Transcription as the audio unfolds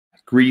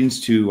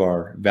Greetings to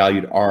our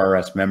valued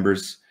RRS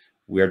members.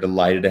 We are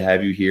delighted to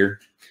have you here.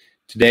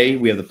 Today,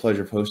 we have the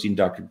pleasure of hosting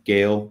Dr.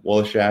 Gail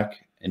Woloschuk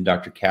and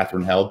Dr.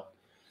 Catherine Held.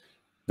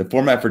 The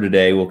format for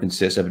today will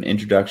consist of an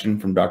introduction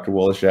from Dr.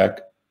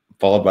 Woloschuk,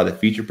 followed by the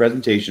feature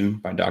presentation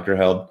by Dr.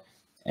 Held,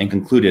 and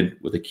concluded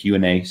with a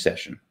Q&A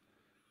session.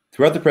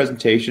 Throughout the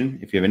presentation,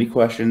 if you have any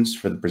questions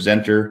for the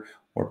presenter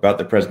or about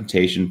the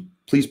presentation,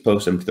 please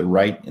post them to the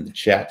right in the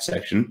chat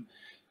section,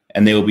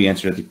 and they will be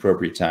answered at the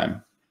appropriate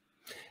time.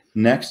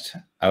 Next,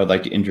 I would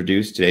like to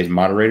introduce today's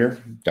moderator,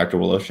 Dr.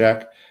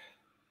 Woloschuk.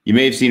 You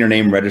may have seen her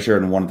name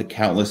registered in one of the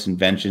countless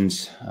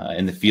inventions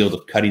in the field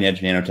of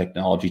cutting-edge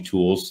nanotechnology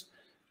tools.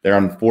 They're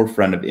on the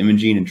forefront of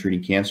imaging and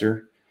treating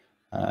cancer.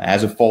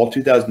 As of fall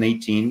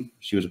 2018,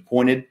 she was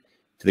appointed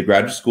to the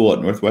graduate school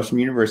at Northwestern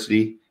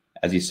University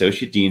as the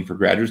Associate Dean for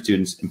Graduate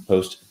Students in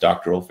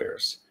Postdoctoral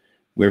Affairs.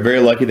 We're very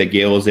lucky that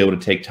Gail was able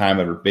to take time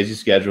out of her busy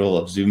schedule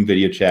of Zoom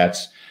video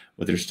chats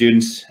with her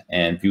students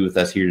and be with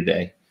us here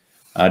today.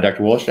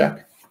 Dr.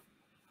 Woloschuk.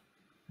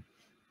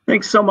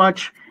 Thanks so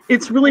much.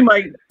 It's really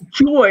my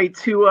joy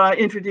to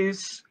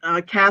introduce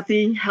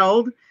Kathy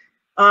Held.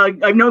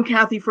 I've known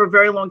Kathy for a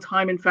very long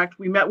time. In fact,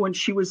 we met when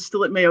she was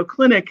still at Mayo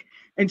Clinic,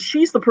 and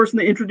she's the person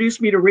that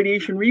introduced me to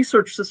Radiation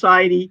Research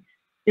Society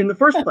in the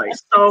first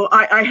place. So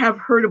I have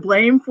her to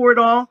blame for it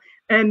all,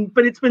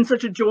 but it's been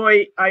such a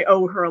joy. I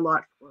owe her a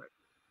lot for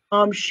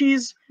it.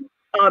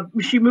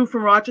 She moved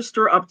from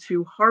Rochester up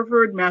to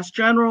Harvard, Mass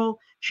General.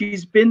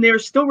 She's been there,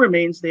 still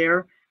remains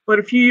there. But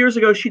a few years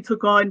ago, she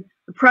took on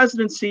the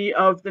presidency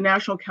of the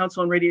National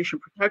Council on Radiation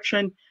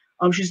Protection.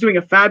 She's doing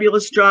a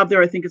fabulous job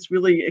there. I think it's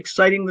really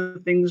exciting,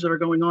 the things that are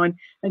going on.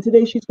 And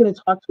today she's going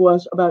to talk to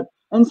us about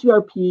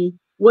NCRP,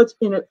 what's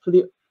in it for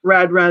the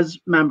RAD-RES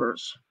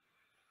members.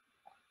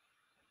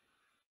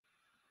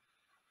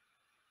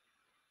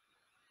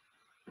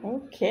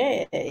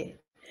 Okay.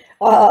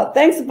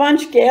 Thanks a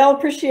bunch, Gail.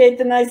 Appreciate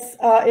the nice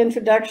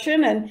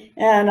introduction,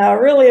 and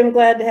really am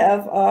glad to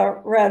have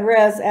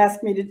RAD-RES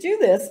ask me to do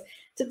this,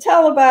 to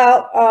tell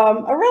about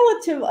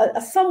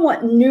a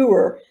somewhat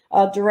newer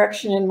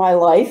direction in my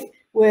life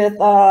with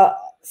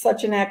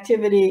such an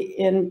activity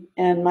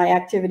in my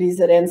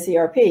activities at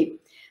NCRP.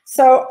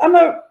 So I'm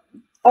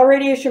a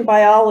radiation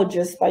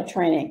biologist by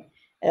training.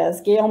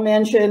 As Gail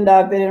mentioned,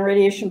 I've been in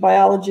radiation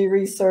biology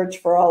research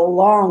for a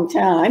long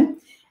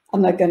time.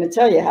 I'm not going to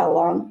tell you how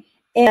long.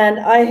 And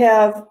I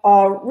have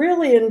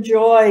really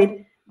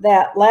enjoyed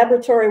that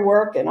laboratory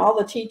work and all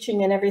the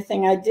teaching and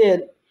everything I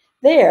did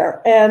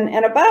there.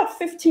 And about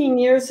 15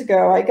 years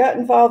ago, I got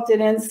involved in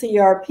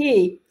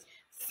NCRP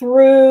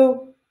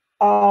through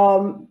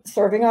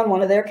serving on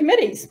one of their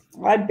committees.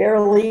 I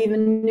barely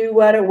even knew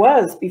what it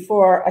was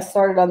before I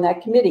started on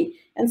that committee.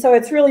 And so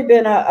it's really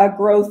been a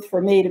growth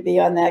for me to be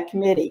on that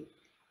committee.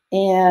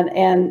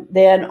 And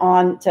then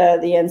on to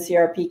the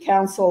NCRP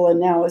Council, and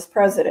now as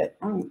president.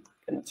 I'm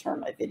going to turn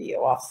my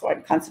video off so I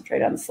can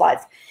concentrate on the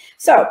slides.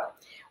 So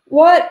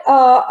what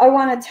I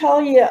want to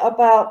tell you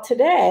about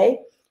today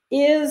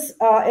is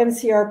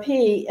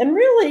NCRP, and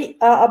really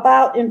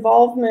about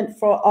involvement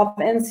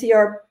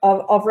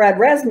of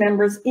RAD-RES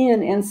members in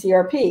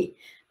NCRP,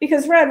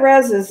 because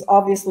RAD-RES has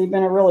obviously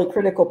been a really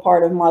critical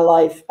part of my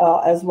life,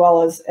 as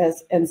well as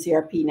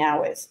NCRP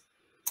now is.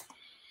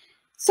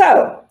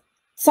 So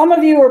some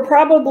of you are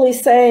probably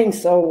saying,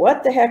 so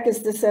what the heck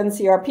is this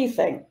NCRP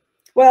thing?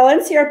 Well,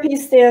 NCRP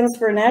stands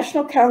for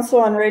National Council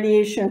on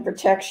Radiation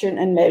Protection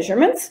and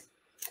Measurements.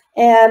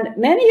 And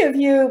many of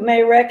you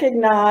may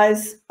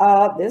recognize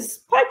this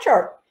pie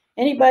chart.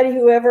 Anybody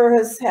who ever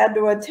has had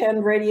to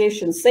attend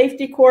radiation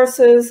safety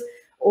courses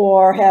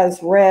or has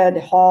read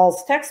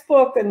Hall's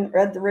textbook and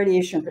read the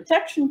radiation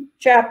protection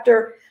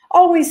chapter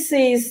always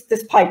sees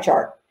this pie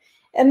chart.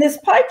 And this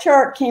pie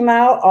chart came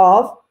out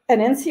of an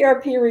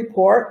NCRP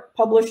report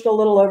published a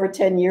little over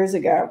 10 years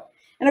ago.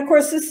 And of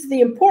course, this is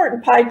the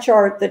important pie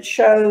chart that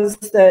shows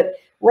that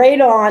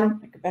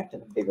radon, go back to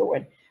the bigger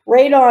one,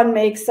 radon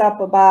makes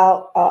up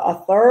about a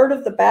third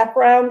of the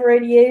background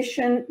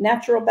radiation,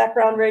 natural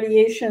background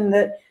radiation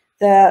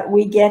that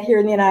we get here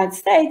in the United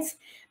States.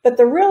 But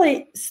the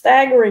really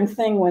staggering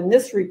thing when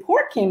this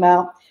report came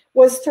out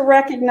was to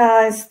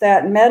recognize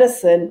that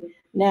medicine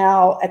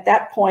now at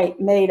that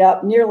point made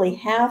up nearly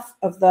half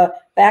of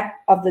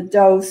the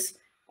dose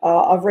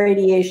of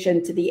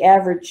radiation to the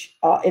average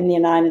in the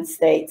United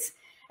States.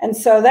 And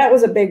so that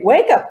was a big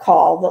wake-up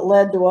call that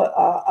led to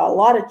a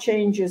lot of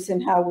changes in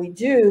how we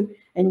do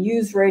and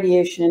use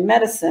radiation in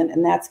medicine,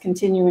 and that's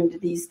continuing to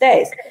these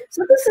days.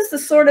 So this is the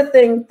sort of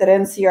thing that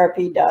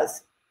NCRP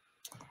does.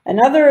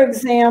 Another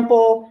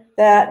example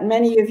that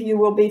many of you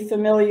will be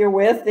familiar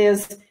with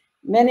is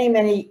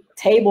many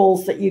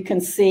tables that you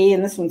can see,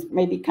 and this one's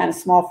maybe kind of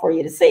small for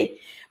you to see,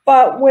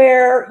 but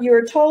where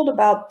you're told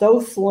about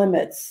dose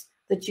limits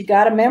that you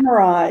got to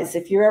memorize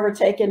if you're ever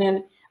taken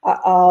in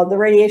the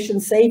radiation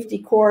safety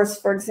course,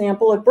 for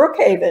example, at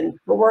Brookhaven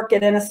for work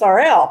at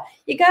NSRL.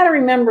 You got to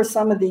remember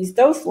some of these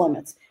dose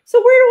limits.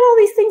 So where do all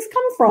these things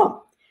come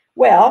from?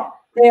 Well,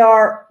 they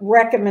are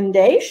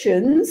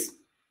recommendations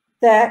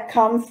that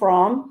come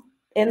from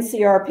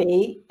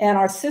NCRP, and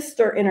our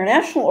sister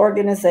international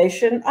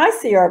organization,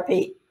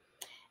 ICRP.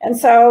 And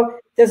so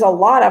there's a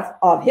lot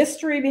of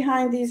history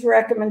behind these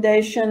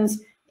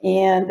recommendations,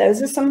 and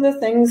those are some of the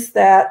things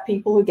that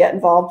people who get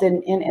involved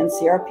in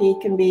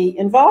NCRP can be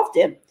involved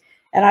in.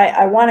 And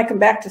I want to come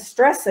back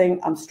to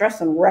I'm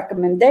stressing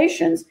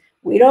recommendations.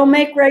 We don't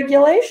make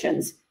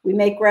regulations. We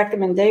make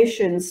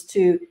recommendations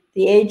to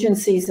the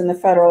agencies in the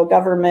federal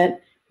government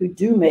who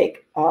do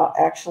make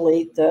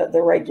actually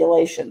the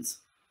regulations.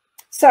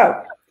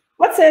 So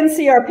what's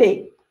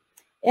NCRP?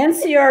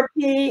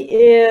 NCRP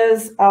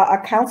is a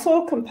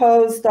council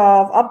composed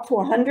of up to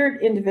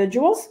 100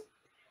 individuals.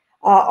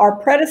 Our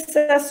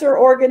predecessor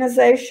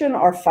organization,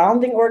 our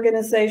founding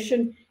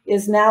organization,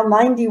 is now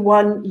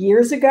 91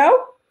 years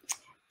ago.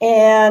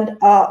 And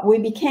we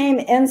became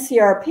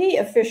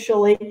NCRP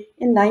officially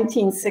in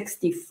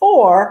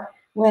 1964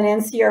 when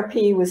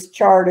NCRP was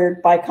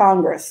chartered by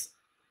Congress.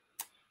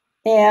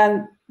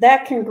 And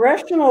that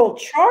congressional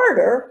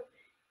charter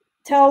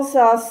tells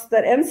us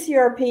that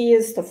NCRP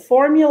is to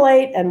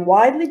formulate and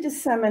widely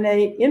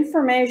disseminate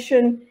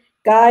information,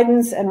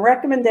 guidance, and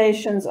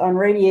recommendations on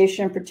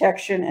radiation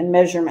protection and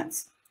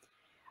measurements.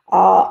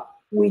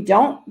 We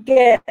don't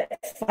get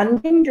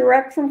funding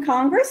direct from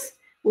Congress.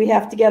 We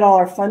have to get all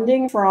our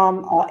funding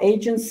from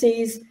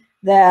agencies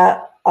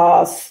that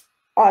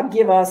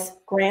give us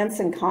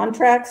grants and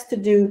contracts to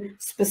do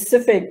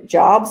specific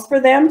jobs for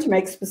them, to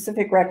make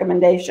specific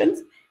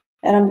recommendations.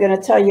 And I'm going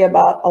to tell you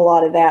about a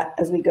lot of that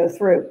as we go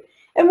through.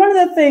 And one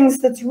of the things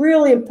that's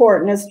really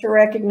important is to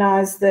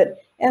recognize that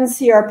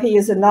NCRP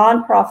is a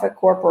nonprofit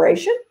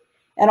corporation,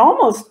 and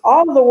almost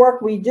all of the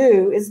work we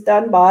do is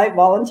done by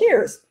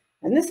volunteers.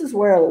 And this is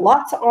where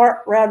lots of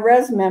our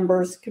RAD-RES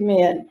members come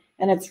in.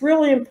 And it's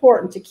really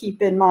important to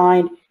keep in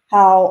mind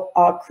how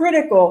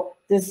critical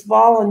this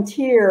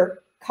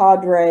volunteer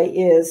cadre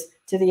is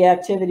to the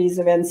activities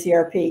of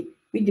NCRP.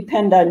 We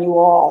depend on you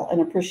all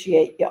and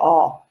appreciate you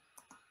all.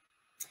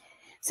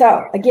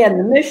 So again,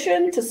 the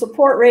mission to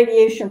support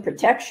radiation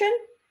protection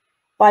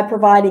by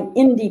providing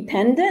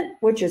independent,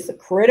 which is the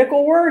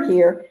critical word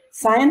here,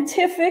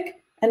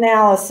 scientific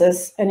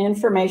analysis and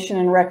information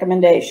and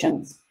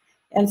recommendations.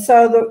 And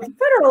so the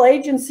federal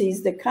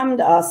agencies that come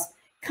to us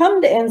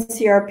come to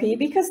NCRP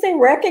because they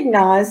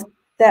recognize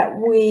that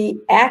we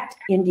act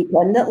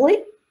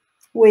independently.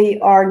 We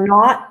are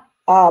not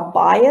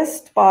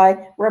biased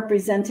by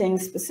representing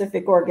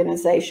specific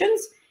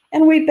organizations,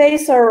 and we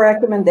base our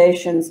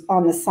recommendations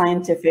on the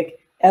scientific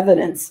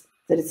evidence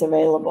that is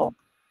available.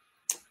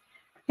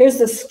 Here's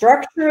the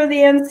structure of the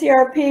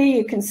NCRP.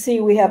 You can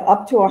see we have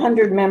up to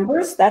 100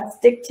 members. That's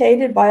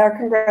dictated by our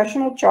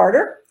congressional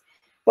charter,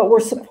 but we're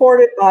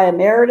supported by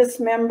emeritus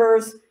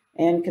members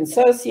and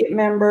consociate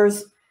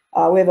members.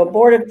 We have a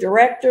board of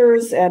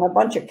directors and a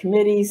bunch of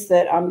committees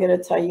that I'm going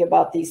to tell you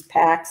about, these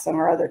PACs and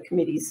our other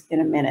committees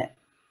in a minute.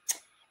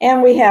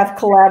 And we have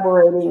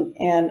collaborating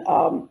and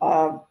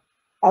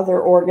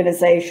other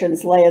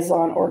organizations,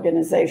 liaison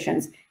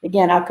organizations.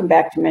 Again, I'll come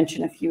back to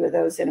mention a few of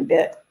those in a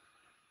bit.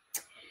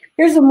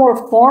 Here's a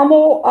more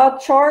formal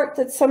chart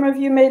that some of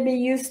you may be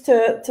used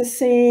to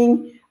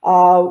seeing.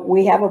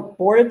 We have a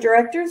board of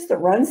directors that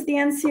runs the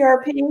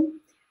NCRP,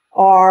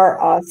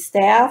 our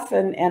staff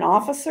and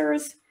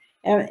officers,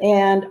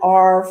 and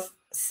our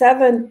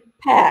 7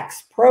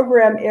 PACs,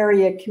 program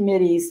area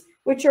committees,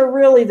 which are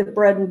really the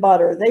bread and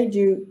butter. They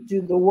do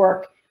the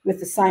work with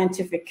the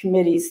scientific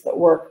committees that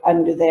work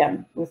under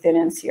them within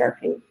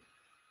NCRP.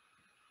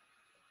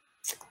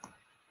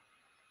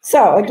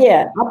 So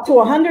again, up to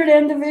 100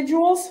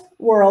 individuals,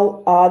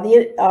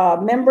 the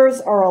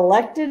members are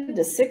elected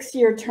to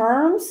 6-year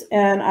terms,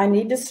 and I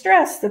need to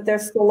stress that they're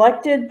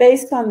selected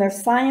based on their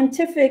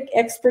scientific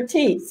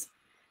expertise.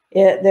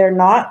 They're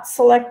not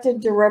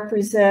selected to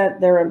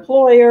represent their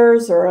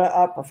employers or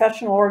a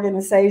professional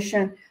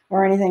organization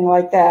or anything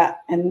like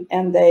that,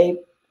 and they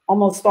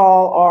almost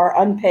all are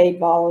unpaid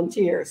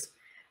volunteers.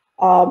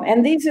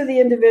 And these are the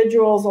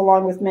individuals,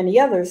 along with many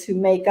others, who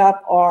make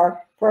up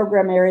our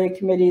program area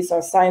committees,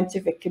 our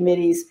scientific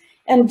committees,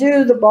 and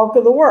do the bulk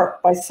of the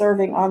work by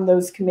serving on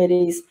those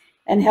committees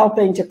and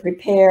helping to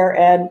prepare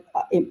and,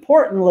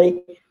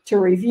 importantly, to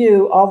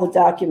review all the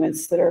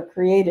documents that are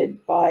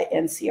created by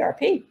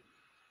NCRP.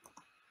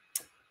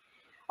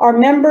 Our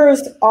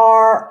members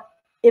are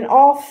in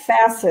all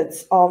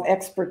facets of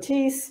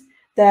expertise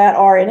that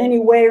are in any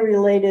way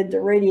related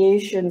to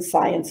radiation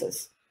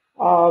sciences.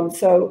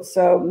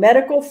 So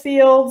medical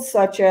fields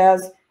such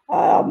as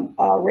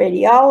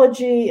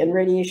radiology and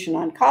radiation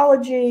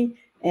oncology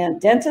and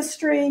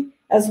dentistry,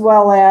 as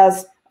well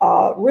as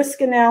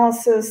risk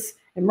analysis,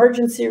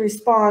 emergency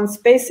response,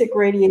 basic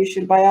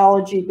radiation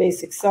biology,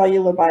 basic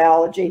cellular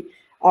biology,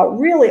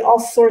 really all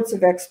sorts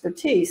of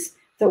expertise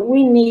that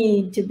we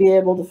need to be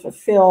able to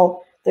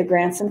fulfill the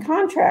grants and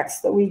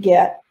contracts that we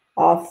get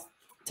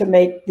to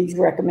make these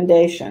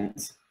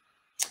recommendations.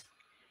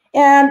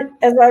 And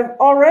as I've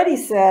already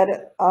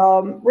said,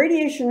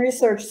 Radiation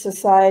Research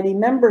Society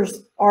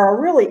members are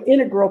a really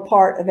integral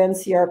part of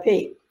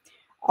NCRP.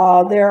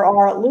 There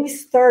are at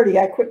least 30,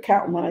 I quit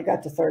counting when I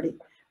got to 30,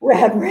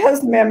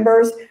 RAD-RES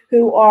members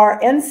who are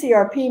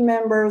NCRP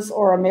members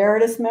or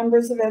emeritus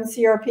members of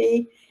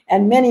NCRP,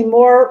 and many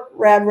more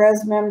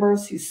RAD-RES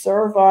members who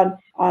serve on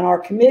our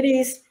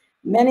committees.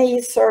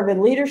 Many serve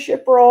in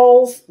leadership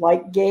roles,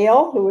 like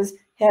Gail, who is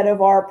head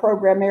of our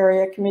Program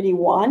Area Committee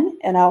 1,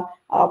 and I'll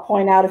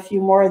point out a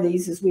few more of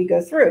these as we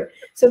go through.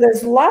 So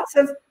there's lots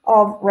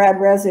of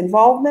RAD-RES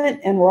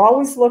involvement, and we're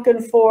always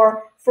looking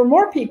for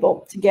more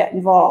people to get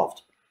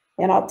involved.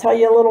 And I'll tell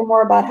you a little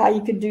more about how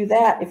you could do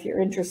that if you're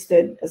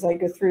interested as I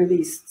go through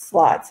these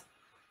slides.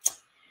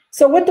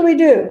 So what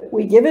do?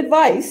 We give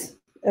advice,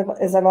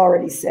 as I've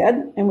already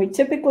said, and we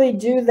typically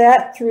do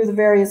that through the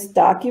various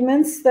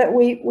documents that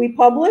we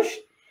publish.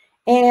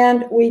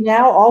 And we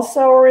now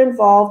also are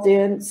involved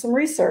in some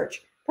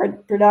research,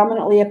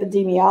 predominantly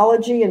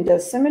epidemiology and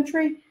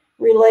dosimetry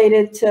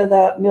related to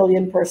the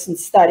million-person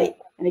study.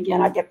 And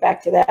again, I'll get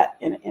back to that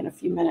in a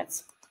few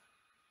minutes.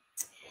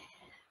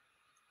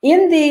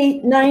 In the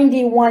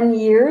 91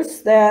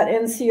 years that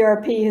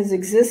NCRP has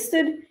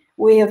existed,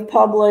 we have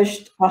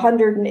published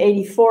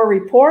 184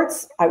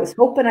 reports. I was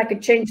hoping I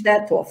could change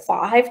that to a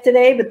 5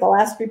 today, but the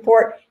last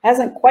report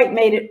hasn't quite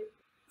made it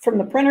from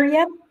the printer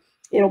yet.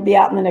 It'll be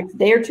out in the next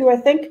day or two, I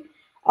think.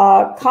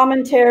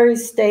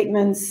 Commentaries,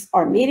 statements,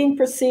 our meeting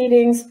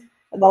proceedings.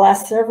 The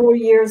last several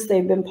years,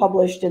 they've been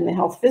published in the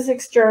Health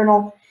Physics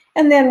Journal.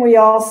 And then we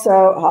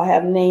also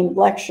have named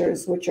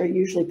lectures, which are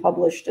usually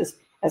published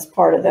as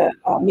part of the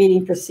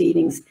meeting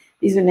proceedings.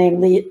 These are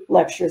named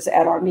lectures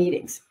at our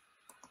meetings.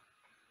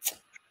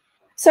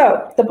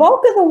 So the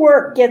bulk of the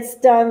work gets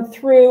done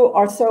through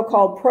our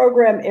so-called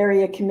program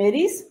area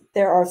committees.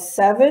 There are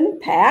 7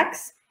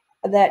 PACs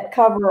that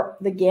cover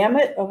the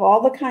gamut of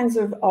all the kinds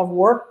of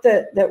work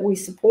that we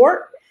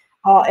support.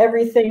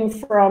 Everything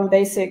from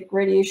basic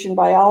radiation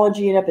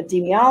biology and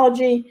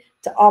epidemiology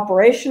to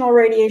operational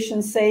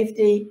radiation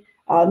safety,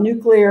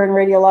 nuclear and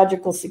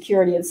radiological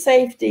security and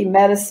safety,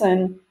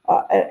 medicine,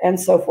 and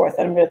so forth.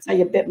 And I'm going to tell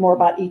you a bit more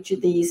about each of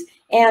these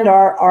and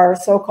our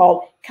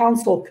so-called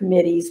council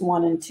committees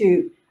 1 and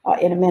 2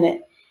 in a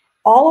minute.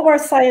 All of our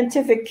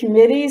scientific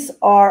committees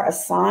are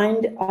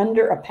assigned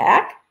under a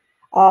PAC.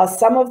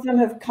 Some of them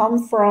have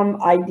come from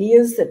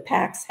ideas that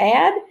PACs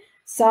had.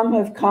 Some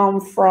have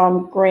come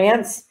from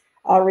grants,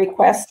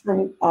 requests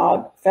from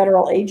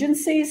federal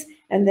agencies,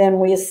 and then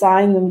we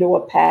assign them to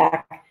a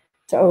PAC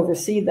to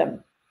oversee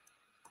them.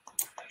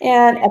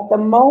 And at the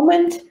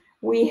moment,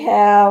 we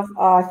have,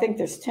 I think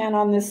there's 10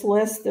 on this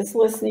list. This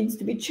list needs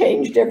to be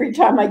changed every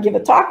time I give a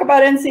talk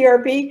about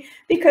NCRP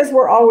because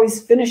we're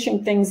always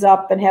finishing things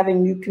up and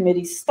having new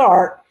committees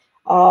start.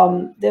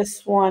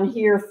 This one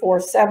here,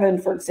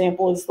 4-7, for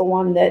example, is the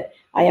one that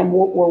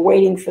we're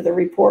waiting for the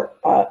report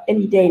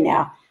any day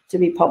now to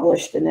be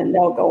published, and then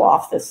they'll go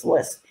off this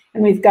list.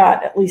 And we've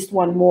got at least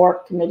one more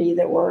committee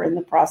that we're in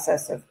the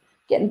process of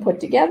getting put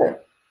together.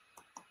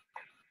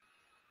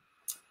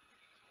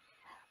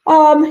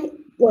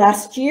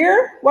 Last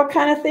year, what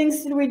kind of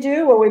things did we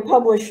do? Well, we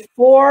published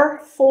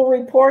 4 full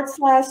reports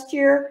last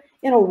year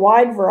in a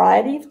wide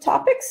variety of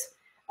topics.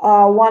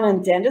 One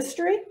on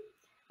dentistry,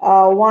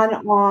 one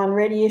on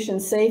radiation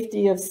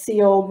safety of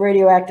sealed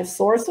radioactive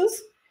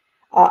sources,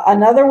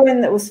 another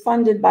one that was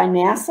funded by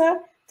NASA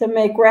to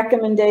make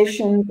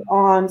recommendations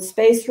on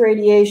space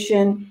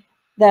radiation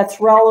that's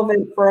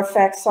relevant for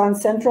effects on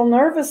central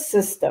nervous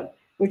system,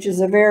 which is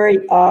a very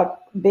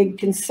big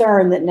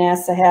concern that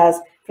NASA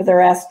has for their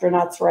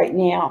astronauts right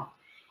now.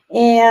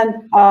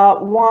 And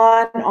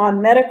one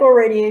on medical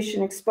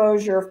radiation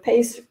exposure of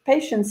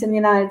patients in the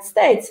United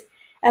States.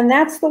 And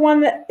that's the one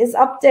that is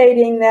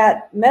updating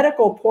that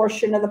medical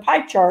portion of the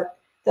pie chart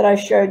that I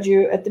showed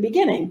you at the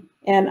beginning.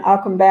 And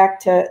I'll come back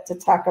to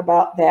talk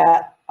about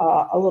that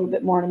a little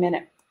bit more in a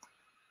minute.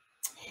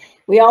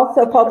 We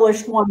also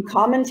published one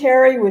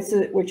commentary,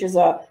 which is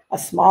a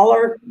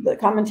smaller, the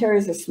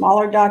commentaries are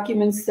smaller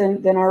documents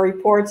than our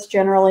reports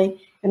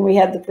generally. And we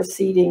had the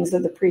proceedings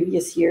of the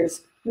previous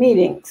year's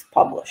meetings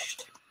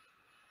published.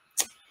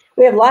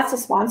 We have lots of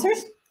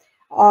sponsors.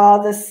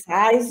 The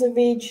size of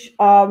each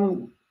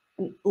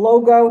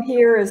logo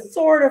here is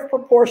sort of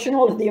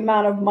proportional to the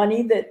amount of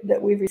money that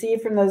we've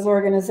received from those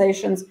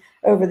organizations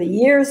over the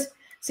years.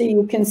 So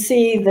you can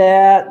see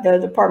that the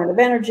Department of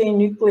Energy,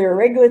 Nuclear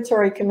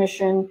Regulatory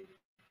Commission,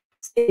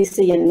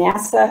 CDC, and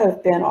NASA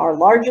have been our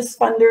largest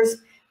funders,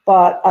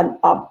 but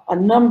a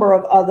number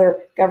of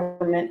other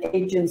government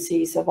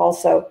agencies have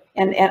also,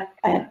 and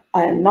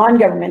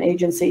non-government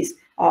agencies,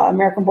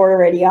 American Board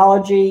of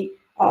Radiology,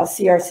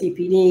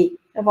 CRCPD,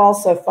 have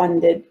also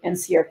funded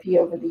NCRP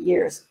over the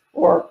years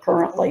or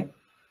currently.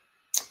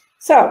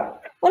 So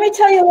let me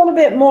tell you a little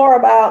bit more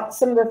about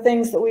some of the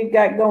things that we've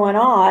got going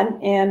on.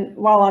 And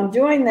while I'm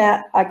doing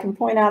that, I can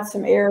point out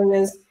some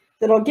areas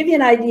that'll give you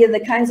an idea of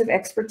the kinds of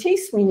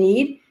expertise we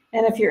need.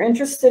 And if you're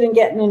interested in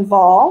getting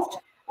involved,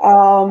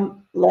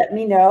 let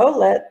me know,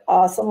 let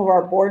some of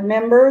our board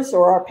members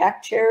or our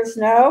PAC chairs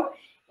know,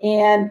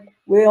 and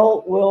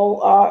we'll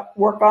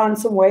work on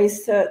some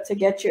ways to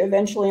get you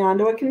eventually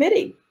onto a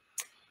committee.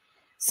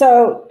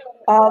 So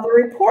the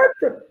report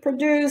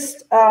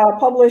produced,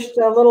 published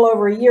a little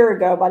over a year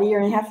ago, about a year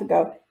and a half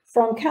ago,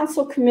 from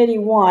Council Committee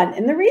 1.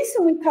 And the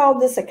reason we called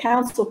this a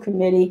council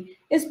committee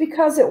is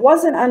because it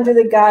wasn't under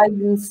the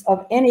guidance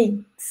of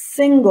any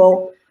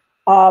single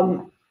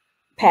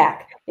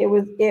PAC. It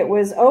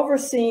was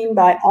overseen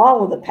by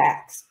all of the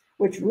PACs,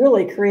 which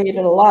really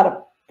created a lot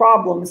of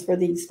problems for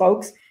these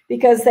folks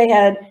because they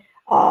had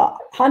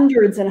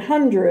hundreds and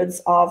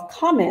hundreds of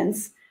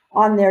comments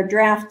on their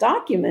draft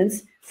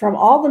documents from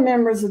all the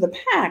members of the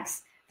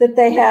PACs that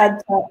they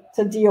had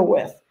to deal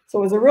with. So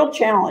it was a real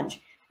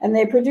challenge. And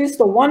they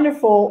produced a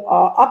wonderful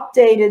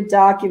updated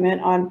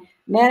document on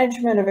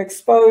management of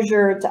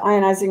exposure to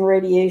ionizing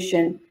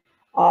radiation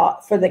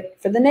for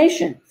the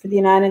nation, for the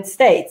United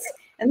States.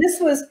 And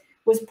this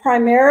was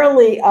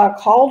primarily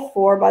called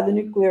for by the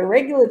Nuclear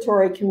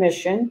Regulatory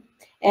Commission.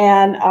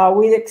 And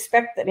we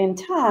expect that in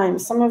time,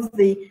 some of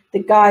the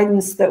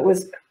guidance that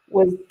was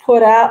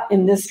put out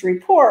in this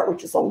report,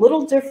 which is a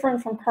little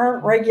different from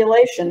current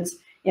regulations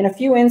in a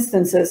few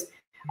instances,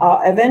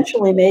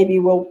 eventually maybe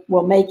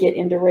we'll make it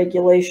into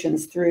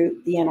regulations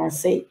through the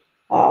NRC.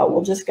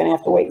 We're just going to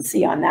have to wait and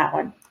see on that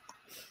one.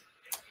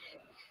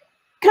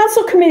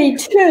 Council Committee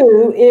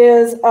 2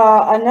 is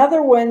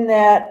another one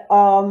that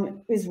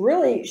is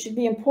really should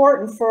be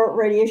important for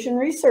Radiation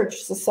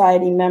Research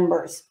Society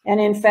members. And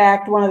in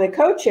fact, one of the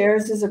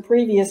co-chairs is a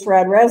previous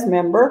RADRES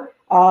member,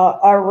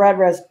 our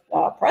RADRES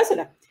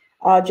president,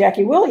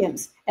 Jackie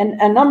Williams.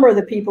 And a number of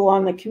the people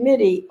on the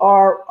committee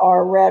are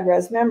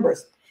RADRES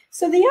members.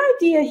 So the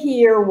idea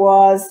here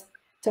was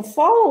to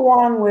follow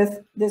on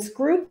with this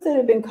group that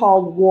had been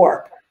called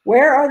WARP.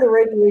 Where are the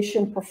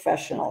radiation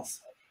professionals?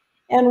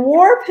 And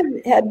WARP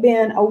had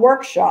been a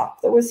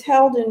workshop that was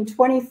held in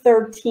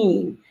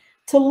 2013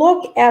 to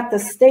look at the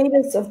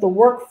status of the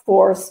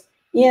workforce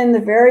in the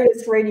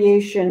various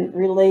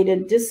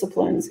radiation-related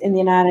disciplines in the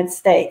United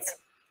States.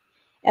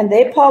 And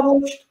they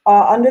published,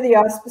 under the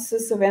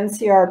auspices of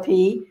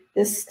NCRP,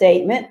 this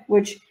statement,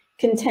 which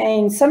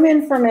contained some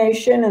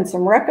information and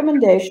some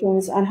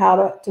recommendations on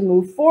how to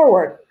move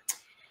forward.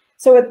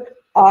 So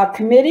a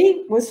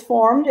committee was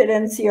formed at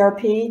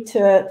NCRP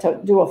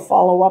to do a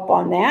follow-up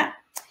on that.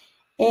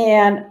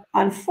 And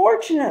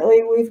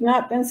unfortunately, we've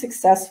not been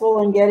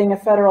successful in getting a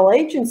federal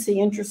agency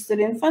interested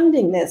in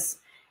funding this.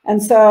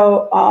 And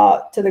so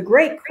to the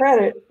great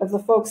credit of the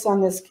folks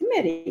on this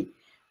committee,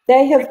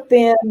 they have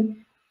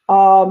been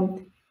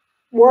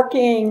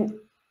working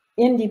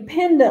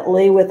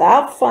independently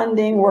without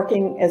funding,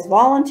 working as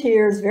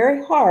volunteers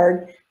very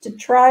hard to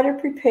try to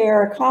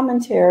prepare a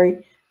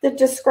commentary that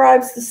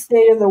describes the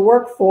state of the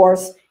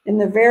workforce in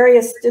the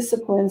various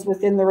disciplines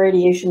within the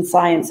radiation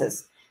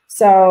sciences.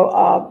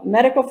 So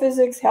medical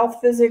physics, health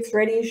physics,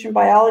 radiation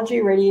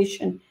biology,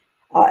 radiation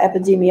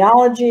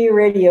epidemiology,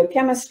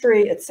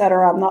 radiochemistry, et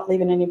cetera, I'm not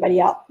leaving anybody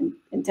out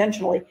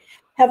intentionally,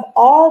 have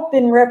all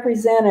been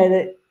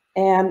represented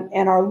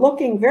and are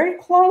looking very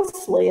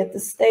closely at the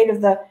state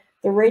of the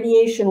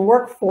radiation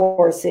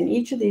workforce in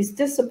each of these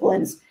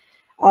disciplines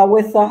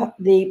with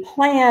the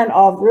plan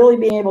of really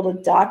being able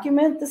to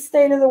document the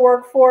state of the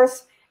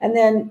workforce and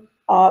then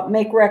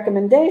make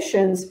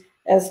recommendations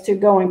as to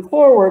going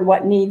forward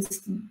what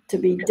needs to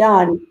be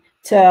done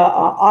to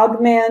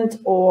augment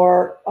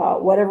or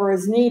whatever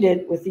is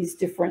needed with these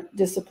different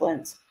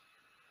disciplines.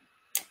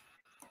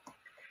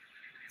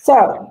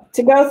 So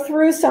to go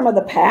through some of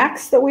the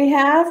PACs that we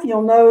have,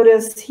 you'll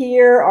notice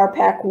here our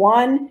PAC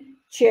 1,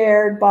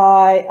 chaired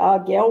by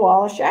Gail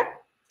Woloschuk.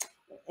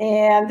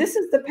 And this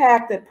is the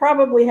PAC that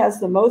probably has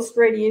the most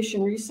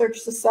Radiation Research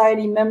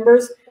Society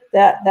members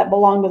that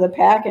belong to the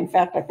PAC. In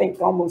fact, I think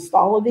almost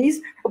all of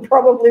these are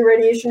probably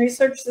Radiation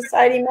Research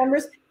Society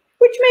members,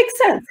 which makes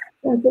sense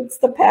since it's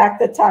the PAC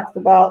that talks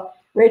about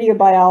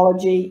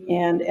radiobiology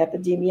and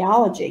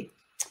epidemiology.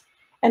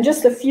 And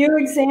just a few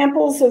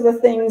examples of the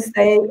things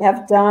they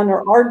have done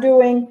or are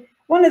doing.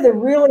 One of the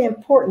really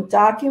important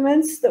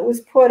documents that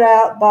was put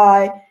out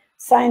by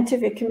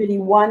Scientific Committee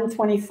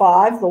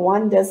 125, the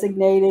one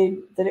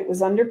designated that it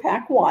was under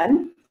PAC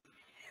 1,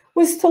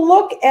 was to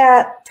look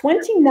at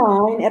 29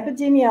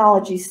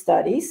 epidemiology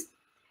studies,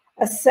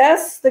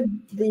 assess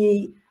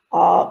the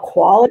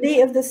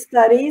quality of the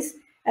studies,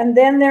 and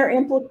then their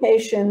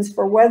implications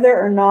for whether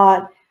or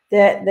not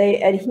that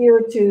they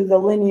adhere to the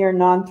linear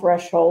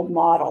non-threshold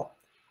model.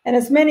 And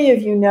as many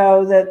of you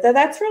know,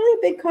 that's really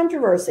a big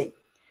controversy.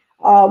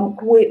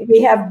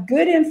 We have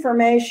good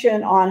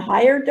information on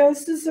higher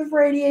doses of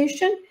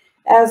radiation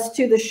as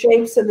to the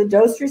shapes of the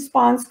dose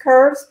response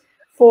curves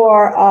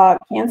for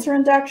cancer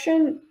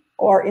induction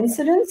or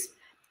incidence,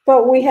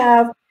 but we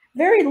have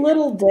very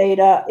little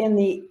data in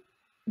the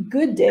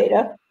good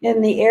data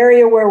in the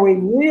area where we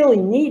really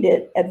need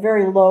it at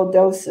very low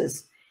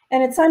doses.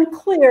 And it's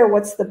unclear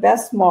what's the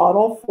best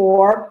model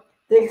for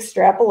the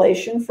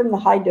extrapolation from the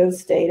high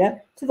dose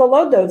data to the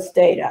low dose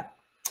data.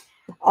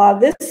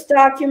 This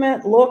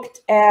document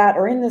looked at,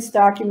 or in this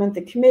document,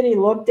 the committee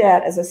looked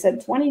at, as I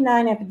said,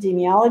 29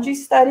 epidemiology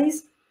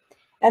studies,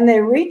 and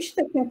they reached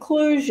the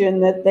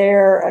conclusion that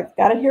there, I've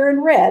got it here in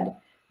red,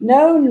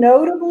 no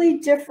notably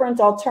different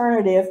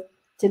alternative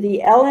to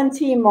the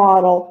LNT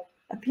model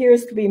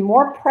appears to be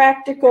more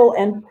practical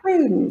and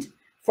prudent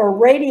for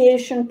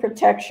radiation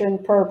protection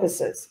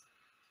purposes.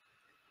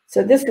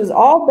 So this was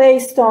all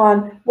based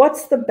on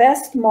what's the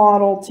best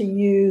model to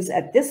use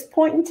at this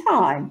point in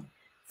time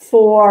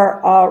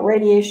for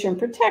radiation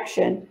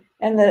protection.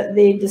 And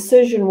the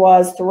decision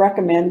was to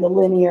recommend the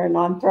linear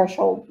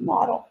non-threshold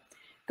model.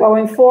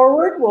 Going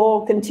forward,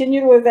 we'll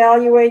continue to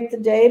evaluate the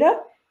data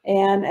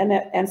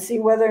and see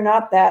whether or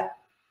not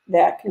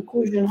that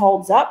conclusion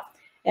holds up,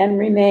 and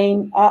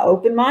remain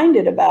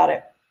open-minded about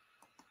it.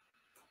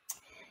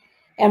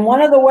 And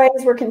one of the ways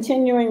we're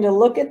continuing to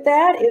look at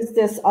that is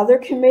this other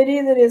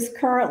committee that is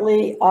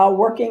currently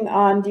working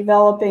on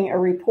developing a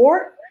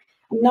report.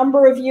 A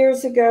number of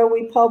years ago,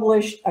 we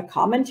published a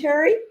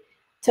commentary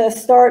to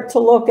start to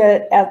look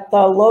at the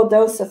low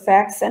dose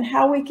effects and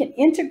how we can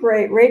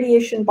integrate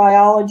radiation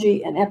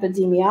biology and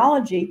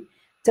epidemiology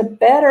to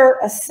better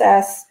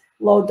assess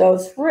low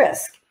dose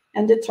risk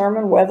and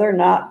determine whether or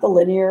not the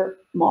linear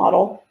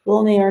model,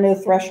 linear no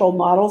threshold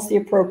model, is the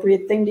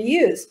appropriate thing to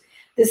use.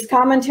 This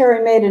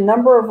commentary made a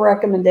number of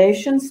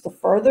recommendations to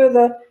further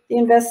the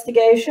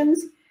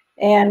investigations,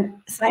 and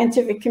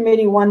Scientific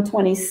Committee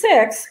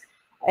 126,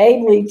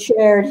 ably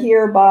chaired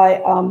here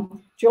by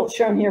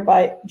shown here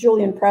by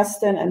Julian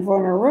Preston and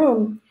Werner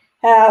Room,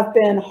 have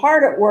been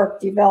hard at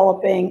work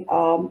developing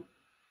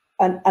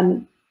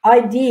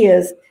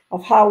ideas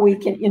of how we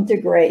can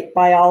integrate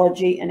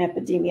biology and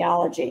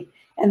epidemiology.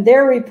 And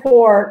their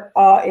report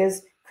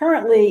is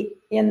currently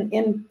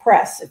in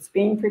press. It's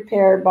being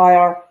prepared by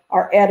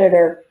our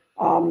editor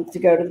to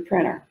go to the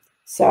printer.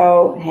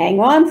 So hang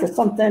on for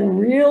something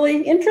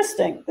really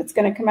interesting that's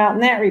going to come out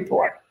in that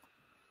report,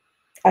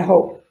 I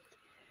hope.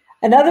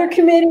 Another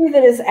committee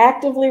that is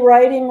actively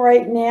writing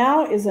right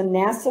now is a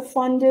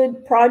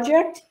NASA-funded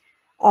project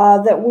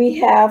that we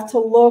have to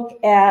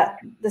look at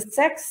the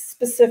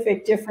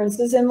sex-specific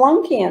differences in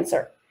lung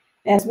cancer.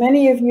 As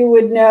many of you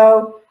would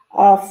know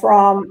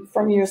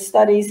from your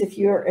studies, if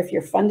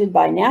you're funded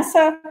by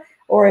NASA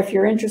or if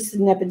you're interested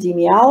in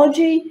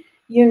epidemiology,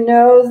 you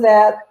know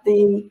that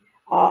the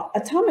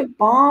atomic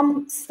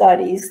bomb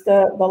studies,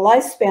 the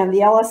lifespan, the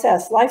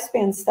LSS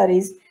lifespan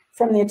studies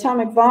from the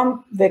atomic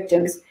bomb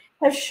victims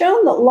have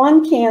shown that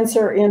lung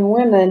cancer in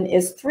women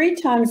is 3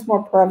 times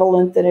more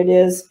prevalent than it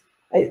is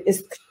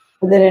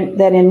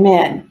than in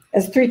men,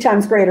 as 3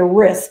 times greater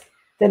risk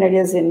than it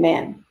is in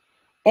men.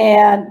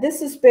 And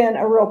this has been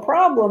a real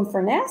problem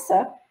for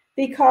NASA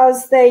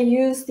because they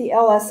use the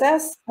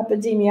LSS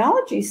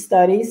epidemiology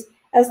studies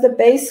as the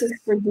basis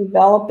for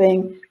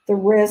developing the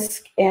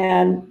risk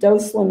and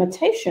dose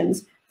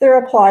limitations that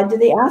are applied to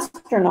the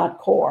astronaut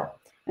corps.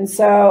 And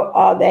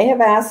so they have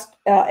asked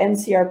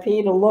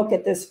NCRP to look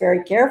at this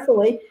very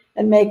carefully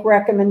and make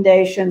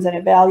recommendations and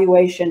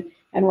evaluation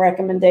and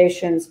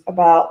recommendations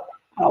about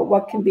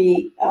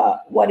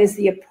what is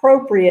the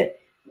appropriate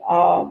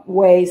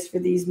ways for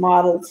these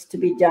models to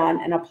be done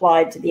and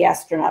applied to the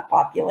astronaut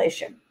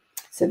population.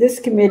 So this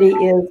committee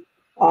is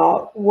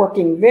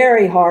working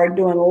very hard,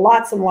 doing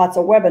lots and lots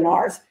of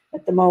webinars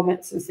at the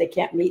moment since they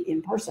can't meet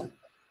in person.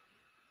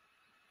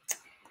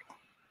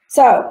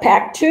 So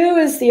PAC 2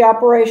 is the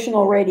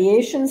Operational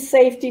Radiation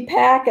Safety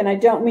PAC, and I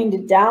don't mean to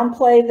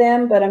downplay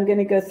them, but I'm going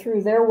to go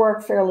through their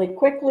work fairly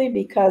quickly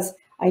because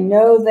I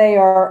know they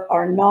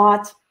are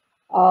not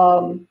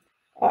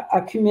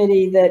a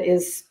committee that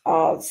is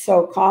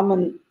so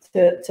common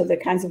to the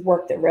kinds of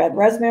work that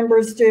RAD-RES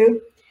members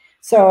do.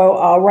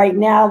 So right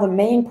now, the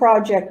main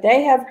project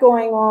they have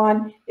going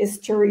on is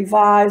to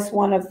revise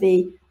one of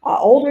the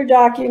older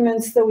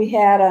documents that we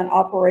had on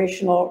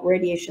Operational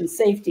Radiation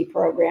Safety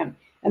Program.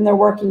 And they're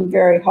working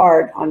very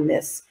hard on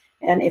this.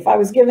 And if I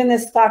was giving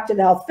this talk to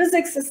the Health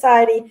Physics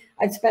Society,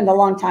 I'd spend a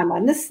long time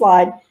on this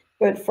slide.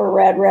 But for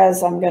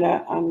RAD-RES, I'm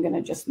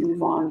gonna just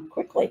move on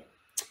quickly.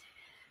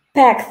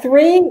 PAC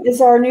 3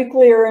 is our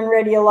Nuclear and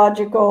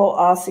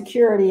Radiological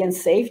Security and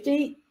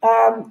Safety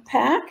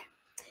PAC.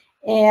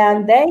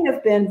 And they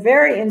have been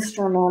very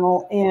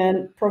instrumental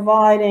in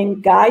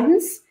providing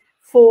guidance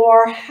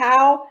for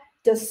how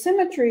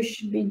dosimetry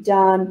should be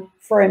done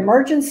for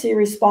emergency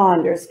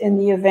responders in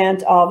the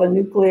event of a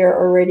nuclear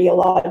or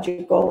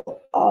radiological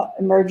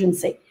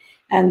emergency.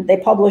 And they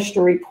published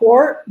a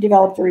report,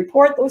 developed a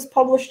report that was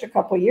published a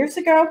couple years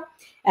ago,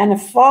 and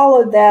have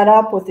followed that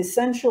up with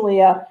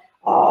essentially a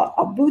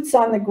boots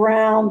on the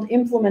ground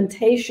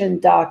implementation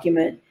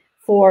document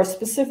for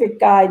specific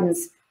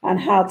guidance on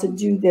how to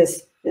do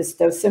this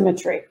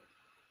dosimetry.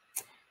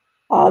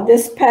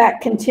 This PAC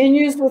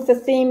continues with the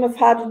theme of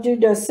how to do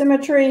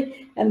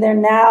dosimetry, and they're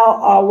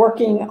now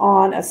working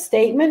on a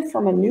statement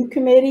from a new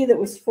committee that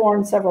was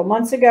formed several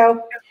months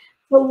ago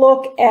to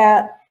look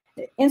at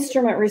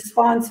instrument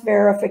response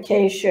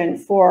verification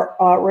for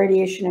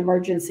radiation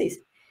emergencies.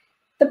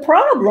 The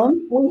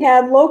problem, we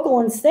had local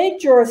and state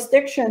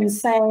jurisdictions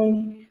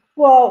saying,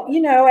 well,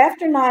 you know,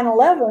 after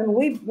 9/11,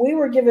 we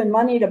were given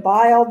money to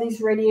buy all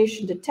these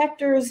radiation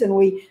detectors, and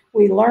we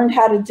learned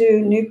how to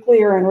do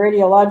nuclear and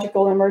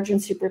radiological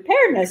emergency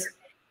preparedness.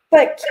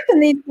 But keeping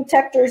these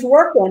detectors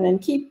working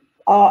and keep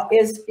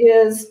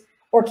is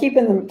or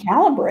keeping them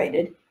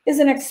calibrated is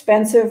an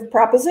expensive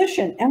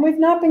proposition, and we've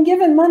not been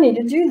given money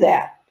to do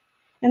that.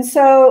 And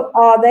so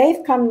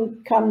they've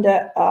come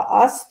to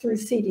us through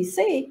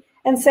CDC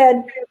and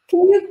said,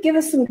 can you give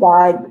us some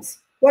guidance?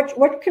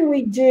 What can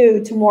we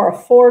do to more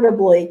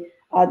affordably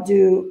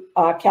do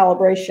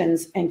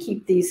calibrations and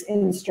keep these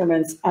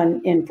instruments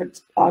in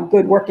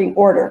good working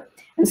order?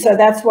 And so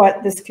that's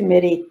what this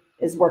committee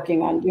is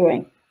working on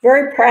doing.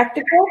 Very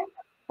practical,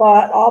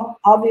 but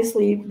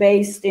obviously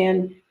based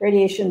in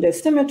radiation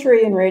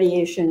dosimetry and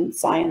radiation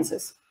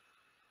sciences.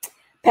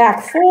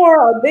 Pack 4,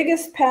 our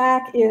biggest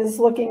pack, is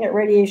looking at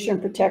radiation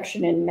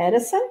protection in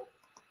medicine.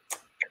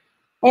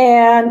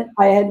 And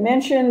I had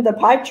mentioned the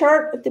pie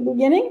chart at the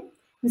beginning.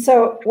 And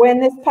so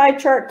when this pie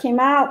chart came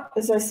out,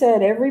 as I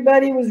said,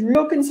 everybody was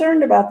real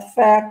concerned about the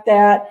fact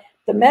that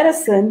the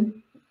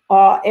medicine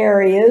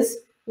areas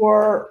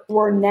were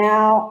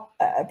now,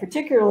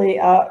 particularly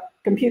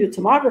computed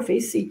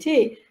tomography,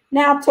 CT,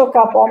 now took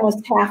up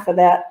almost half of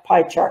that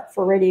pie chart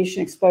for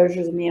radiation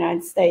exposures in the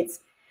United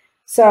States.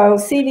 So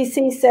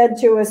CDC said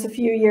to us a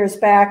few years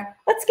back,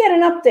 let's get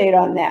an update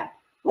on that.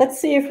 Let's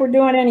see if we're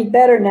doing any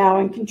better now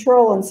in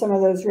controlling some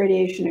of those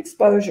radiation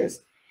exposures.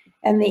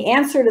 And the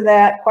answer to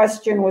that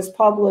question was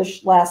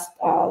published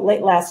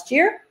late last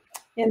year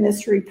in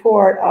this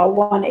report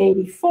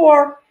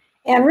 184.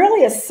 And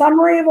really a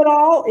summary of it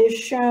all is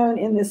shown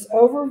in this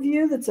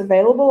overview that's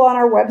available on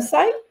our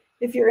website.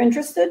 If you're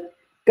interested,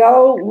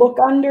 go look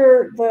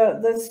under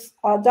this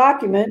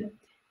document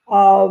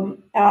on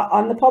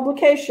the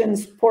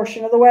publications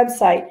portion of the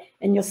website,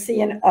 and you'll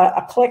see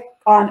a click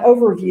on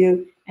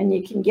overview, and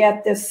you can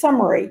get this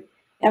summary.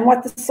 And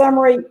what the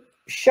summary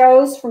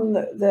shows from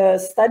the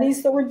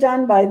studies that were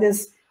done by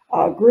this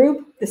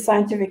group, the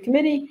scientific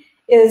committee,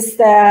 is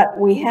that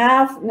we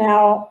have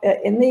now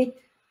in the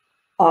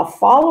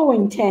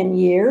following 10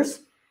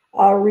 years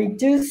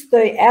reduced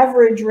the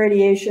average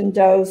radiation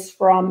dose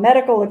from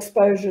medical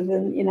exposure in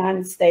the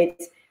United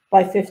States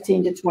by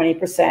 15 to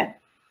 20%.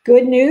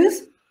 Good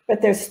news,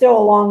 but there's still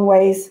a long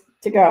ways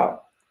to go.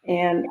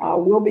 And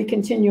we'll be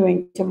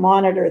continuing to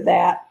monitor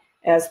that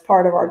as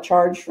part of our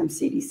charge from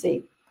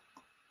CDC.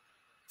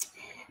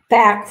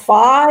 Pack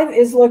 5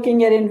 is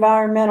looking at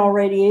environmental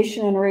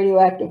radiation and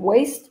radioactive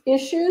waste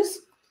issues.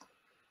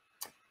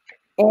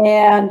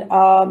 And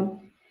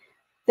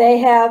they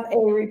have a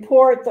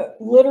report that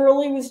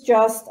literally was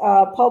just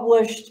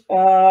published,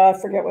 I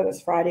forget whether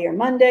it's Friday or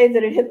Monday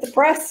that it hit the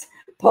press,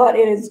 but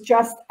it is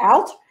just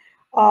out.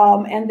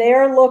 And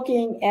they're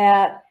looking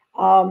at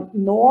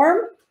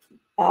norm,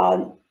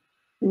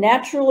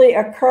 naturally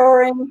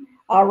occurring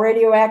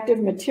radioactive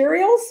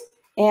materials,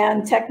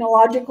 and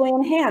technologically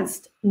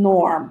enhanced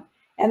norm.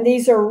 And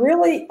these are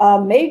really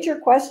major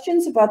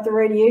questions about the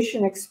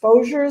radiation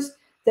exposures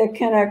that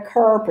can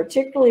occur,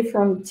 particularly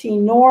from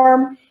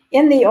T-norm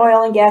in the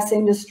oil and gas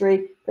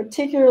industry,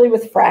 particularly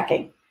with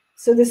fracking.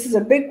 So this is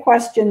a big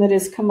question that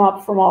has come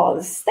up from all of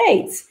the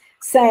states,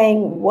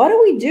 saying, what do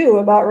we do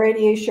about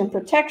radiation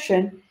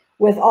protection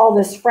with all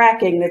this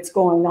fracking that's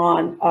going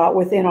on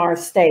within our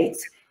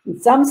states? And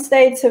some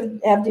states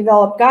have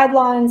developed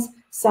guidelines,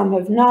 some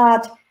have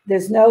not.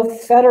 There's no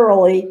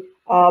federally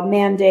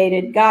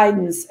mandated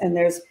guidance, and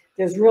there's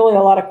really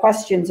a lot of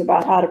questions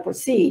about how to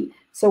proceed.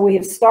 So we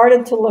have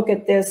started to look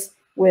at this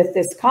with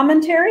this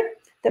commentary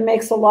that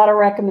makes a lot of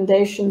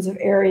recommendations of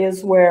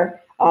areas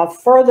where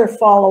further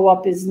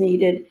follow-up is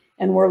needed,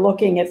 and we're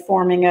looking at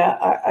forming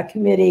a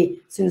committee,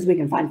 as soon as we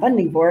can find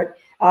funding for it,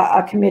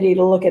 a committee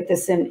to look at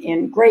this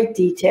in great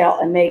detail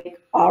and make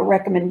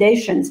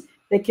recommendations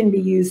that can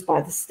be used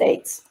by the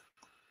states.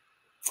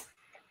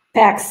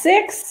 Pack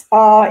 6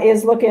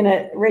 is looking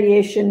at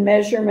radiation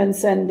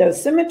measurements and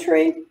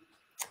dosimetry.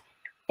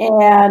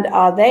 And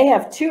they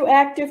have 2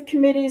 active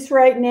committees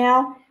right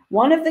now.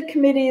 One of the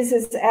committees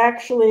is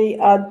actually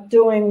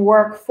doing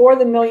work for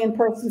the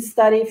million-person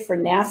study for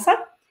NASA,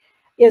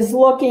 is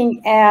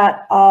looking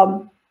at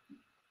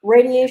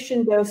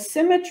radiation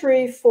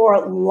dosimetry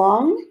for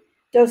lung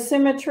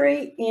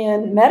dosimetry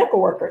in medical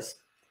workers.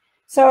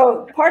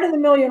 So part of the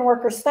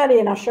million-worker study,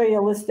 and I'll show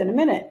you a list in a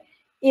minute,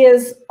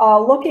 is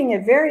looking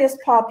at various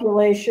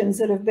populations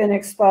that have been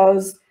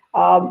exposed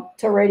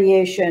to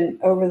radiation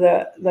over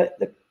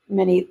the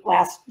many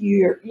last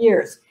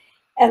years.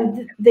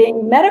 And the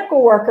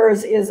medical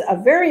workers is a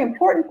very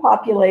important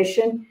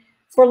population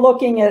for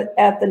looking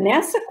at the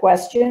NASA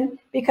question,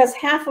 because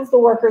half of the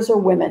workers are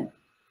women.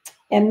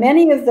 And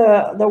many of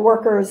the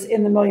workers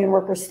in the million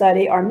worker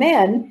study are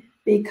men,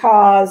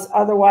 because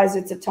otherwise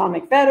it's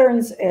atomic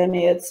veterans and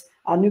it's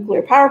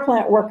nuclear power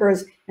plant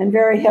workers and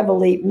very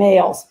heavily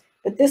males.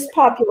 But this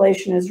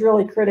population is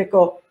really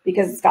critical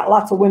because it's got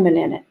lots of women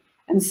in it.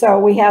 And so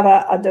we have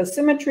a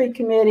dosimetry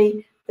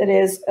committee that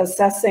is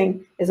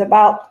assessing, is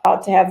about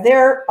to have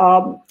their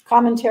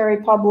commentary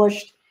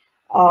published.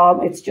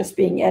 It's just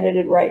being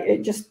edited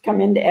it just come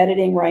into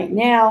editing right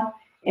now.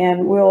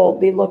 And we'll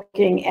be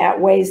looking at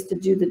ways to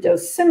do the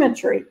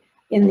dosimetry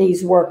in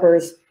these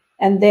workers.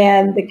 And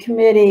then the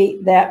committee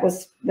that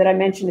I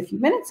mentioned a few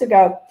minutes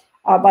ago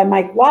by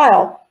Mike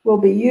Weil will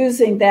be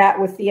using that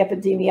with the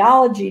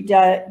epidemiology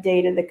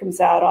data that comes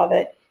out of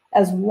it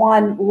as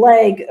one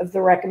leg of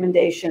the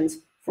recommendations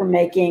for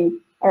making,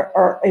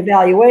 or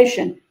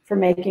evaluation for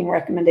making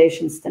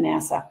recommendations to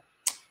NASA.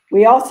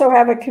 We also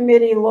have a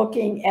committee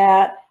looking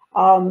at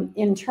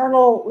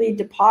internally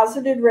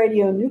deposited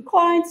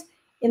radionuclides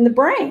in the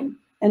brain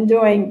and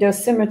doing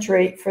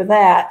dosimetry for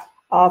that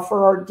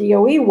for our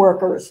DOE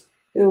workers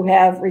who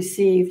have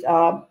received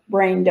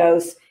brain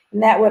dose.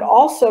 And that would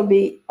also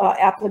be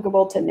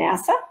applicable to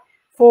NASA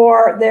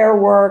for their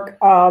work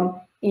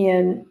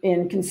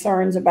in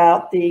concerns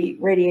about the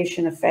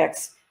radiation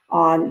effects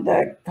on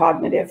the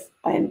cognitive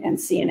and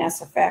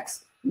CNS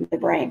effects in the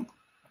brain.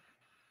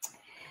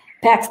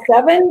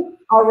 PAC-7,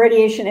 our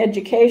radiation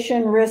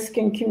education, risk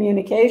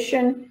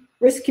communication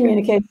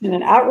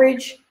and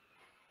outreach,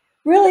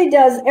 really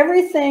does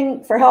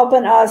everything for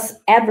helping us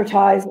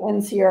advertise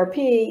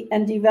NCRP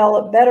and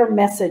develop better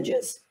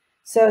messages.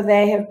 So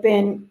they have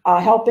been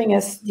helping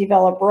us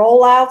develop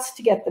rollouts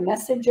to get the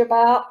message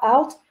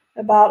out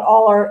about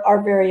all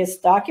our various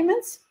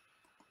documents.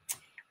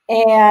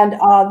 And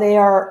they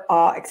are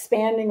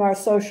expanding our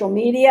social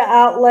media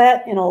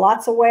outlet in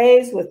lots of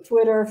ways with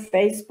Twitter,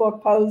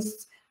 Facebook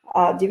posts,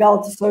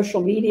 developed a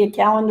social media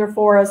calendar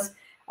for us.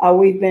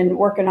 We've been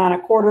working on a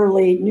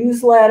quarterly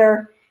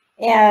newsletter.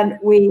 And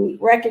we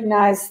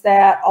recognize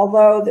that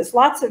although there's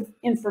lots of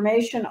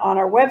information on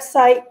our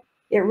website,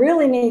 it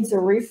really needs a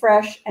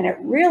refresh and it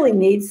really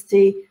needs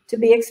to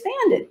be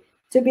expanded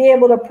to be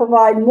able to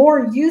provide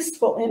more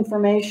useful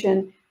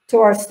information to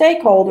our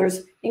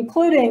stakeholders,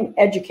 including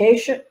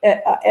educators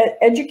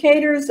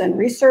and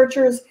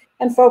researchers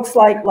and folks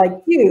like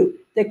you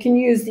that can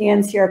use the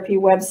NCRP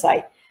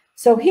website.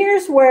 So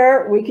here's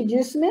where we could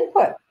use some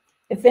input.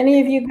 If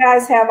any of you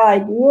guys have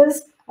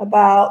ideas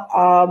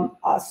about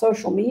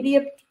social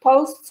media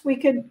posts we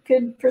could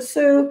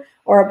pursue,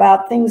 or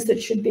about things that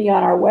should be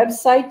on our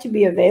website to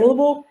be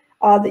available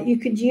that you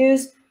could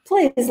use,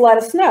 please let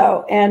us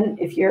know. And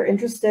if you're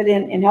interested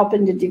in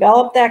helping to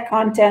develop that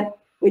content,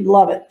 we'd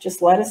love it.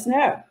 Just let us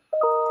know.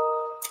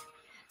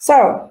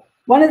 So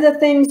one of the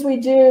things we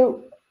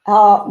do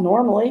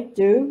normally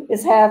do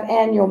is have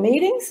annual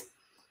meetings.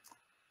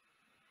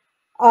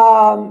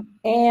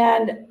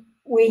 And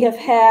we have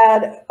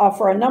had,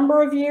 for a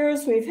number of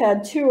years, we've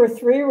had 2 or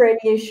 3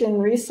 radiation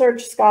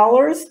research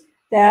scholars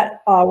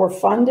that were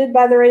funded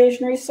by the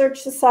Radiation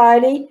Research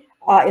Society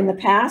in the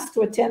past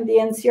to attend the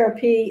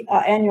NCRP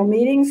annual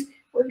meetings.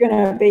 We're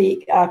going to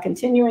be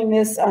continuing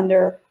this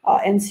under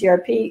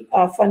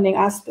NCRP funding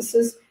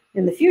auspices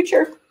in the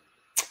future.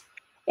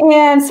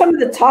 And some of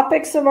the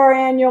topics of our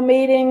annual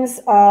meetings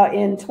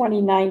in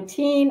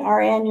 2019, our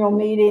annual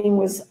meeting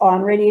was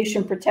on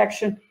radiation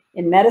protection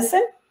in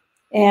medicine.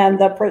 And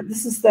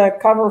this is the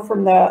cover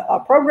from the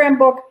program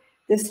book.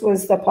 This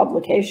was the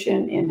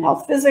publication in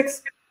Health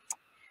Physics.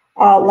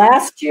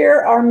 Last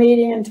year, our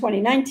meeting in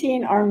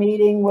 2019, our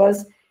meeting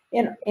was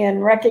in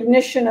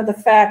recognition of the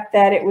fact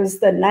that it was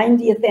the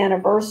 90th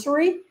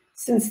anniversary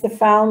since the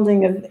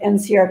founding of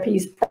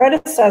NCRP's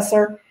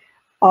predecessor.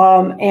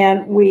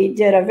 And we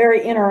did a very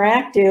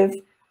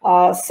interactive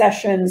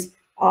sessions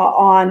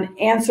on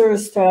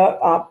answers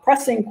to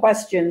pressing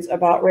questions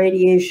about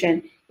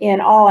radiation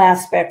in all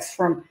aspects,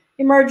 from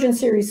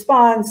emergency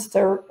response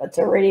to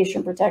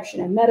radiation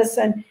protection in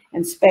medicine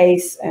and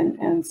space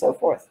and so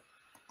forth.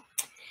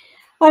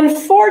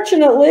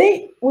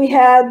 Unfortunately, we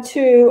had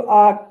to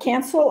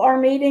cancel our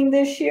meeting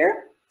this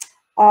year.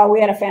 We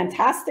had a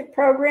fantastic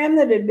program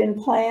that had been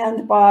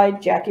planned by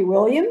Jackie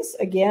Williams,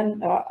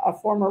 again, a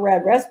former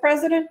RRS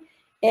President,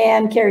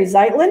 and Carrie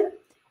Zeitlin.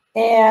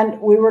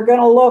 And we were going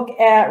to look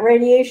at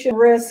radiation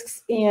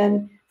risks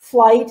in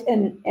flight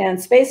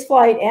and space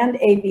flight and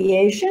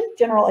aviation,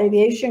 general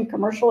aviation,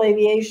 commercial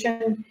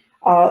aviation,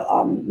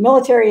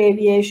 military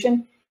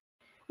aviation.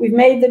 We've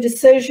made the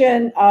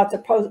decision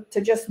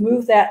to just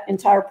move that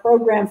entire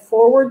program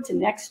forward to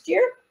next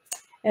year.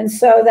 And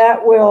so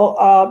that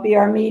will be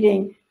our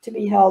meeting to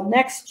be held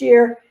next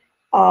year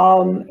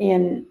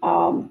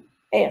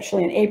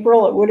actually in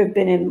April. It would have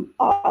been in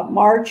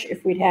March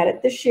if we'd had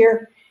it this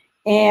year.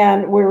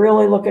 And we're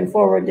really looking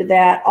forward to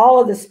that.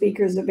 All of the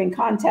speakers have been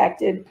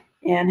contacted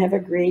and have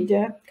agreed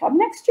to come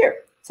next year.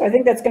 So I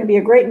think that's going to be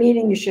a great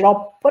meeting. You should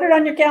all put it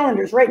on your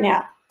calendars right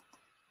now.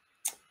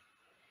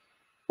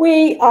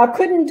 We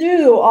couldn't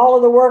do all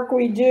of the work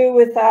we do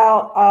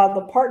without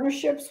the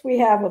partnerships we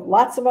have with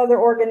lots of other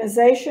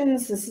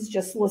organizations. This is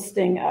just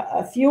listing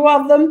a few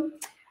of them.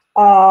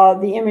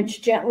 The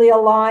Image Gently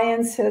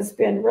Alliance has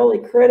been really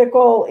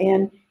critical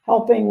in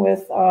helping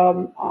with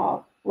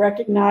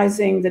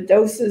recognizing the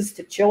doses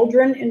to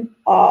children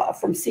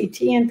from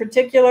CT in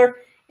particular,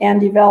 and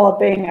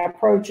developing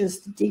approaches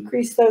to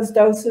decrease those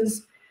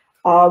doses.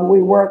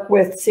 We work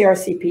with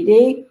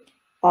CRCPD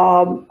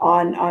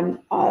on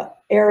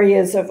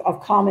areas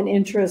of common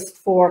interest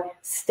for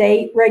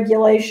state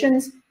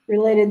regulations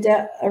related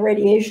to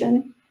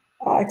radiation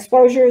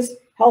exposures,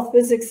 Health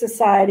Physics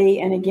Society,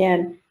 and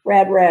again,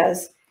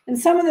 RADRES. And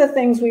some of the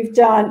things we've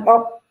done,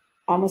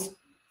 almost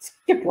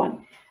skipped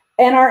one.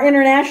 And our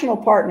international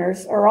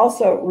partners are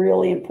also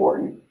really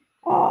important.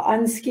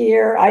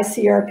 UNSCEAR,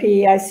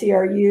 ICRP,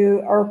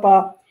 ICRU,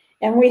 IRPA,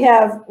 and we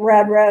have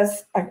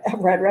RADRES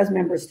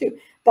members too,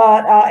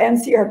 but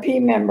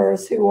NCRP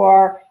members who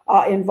are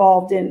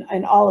involved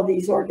in all of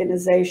these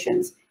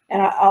organizations,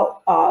 and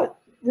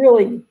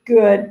really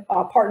good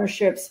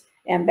partnerships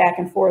and back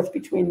and forth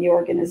between the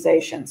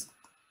organizations.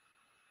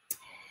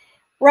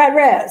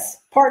 RADRES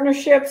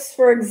partnerships,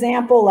 for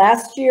example,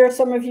 last year,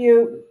 some of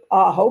you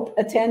hope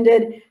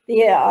attended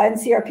the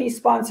NCRP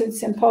sponsored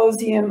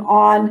symposium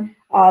on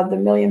the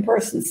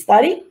million-person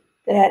study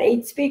that had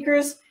 8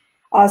 speakers.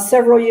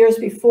 Several years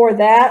before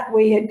that,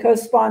 we had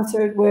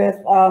co-sponsored with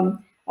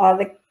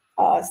the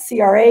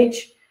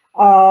CRH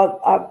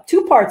a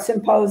 2-part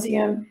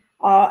symposium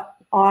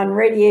on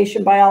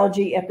radiation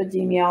biology,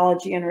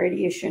 epidemiology, and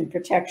radiation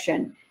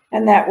protection,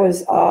 and that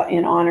was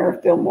in honor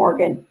of Bill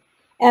Morgan.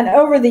 And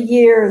over the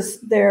years,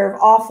 there have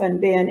often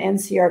been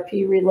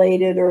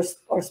NCRP-related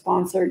or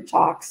sponsored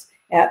talks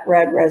at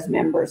RADRES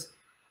meetings.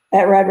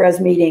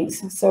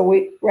 So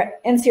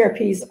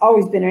NCRP's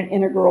always been an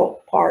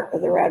integral part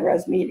of the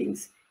RADRES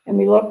meetings, and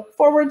we look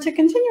forward to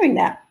continuing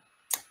that.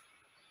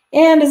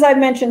 And as I've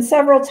mentioned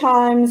several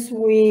times,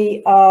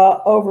 we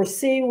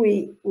oversee,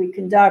 we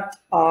conduct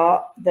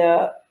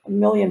the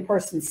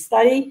million-person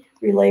study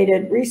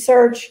related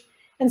research.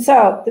 And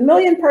so the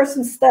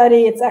million-person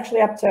study, it's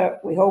actually up to,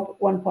 we hope,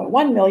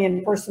 1.1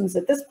 million persons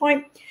at this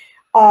point.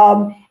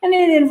 And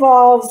it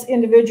involves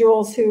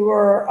individuals who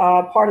are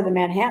part of the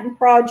Manhattan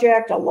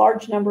Project, a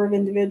large number of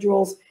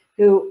individuals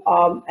who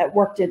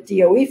worked at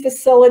DOE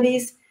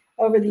facilities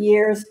over the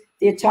years,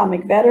 the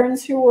atomic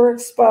veterans who were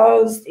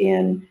exposed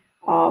in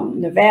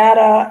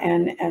Nevada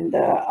and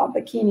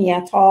Bikini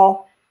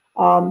Atoll,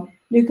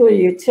 nuclear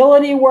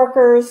utility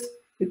workers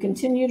who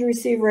continue to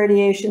receive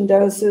radiation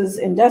doses,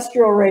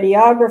 industrial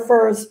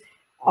radiographers.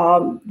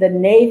 The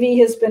Navy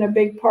has been a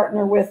big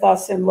partner with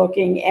us in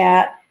looking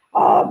at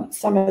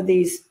some of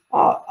these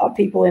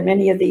people in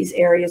many of these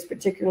areas,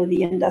 particularly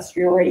the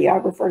industrial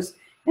radiographers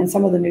and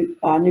some of the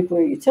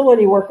nuclear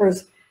utility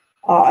workers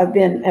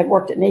have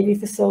worked at Navy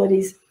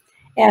facilities,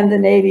 and the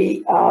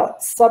Navy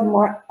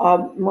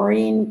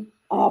submarine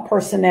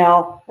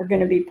personnel are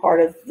going to be part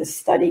of this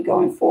study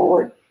going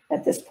forward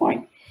at this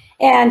point.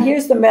 And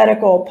here's the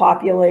medical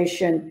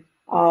population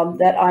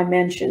that I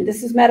mentioned.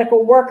 This is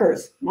medical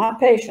workers, not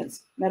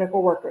patients,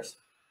 medical workers.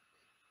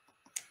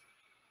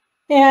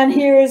 And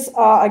here's,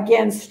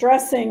 again,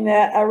 stressing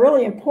that a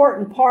really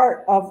important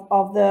part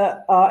of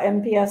the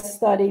MPS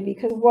study,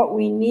 because what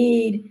we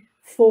need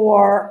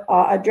for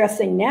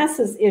addressing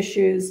NASA's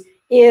issues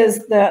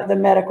is the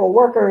medical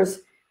workers,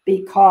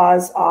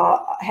 because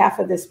half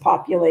of this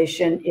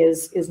population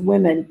is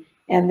women,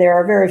 and there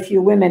are very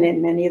few women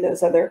in many of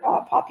those other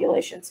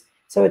populations.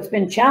 So it's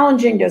been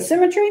challenging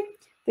dosimetry.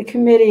 The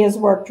committee has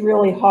worked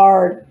really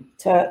hard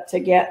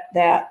to get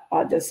that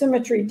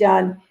dosimetry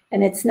done,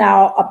 and it's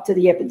now up to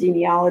the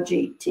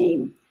epidemiology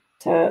team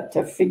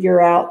to figure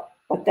out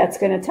what that's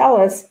going to tell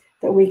us,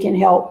 that we can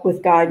help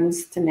with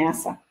guidance to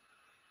NASA.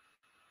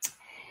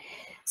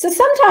 So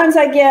sometimes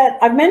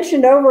I've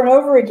mentioned over and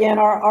over again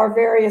our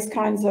various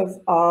kinds of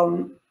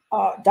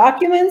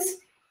documents,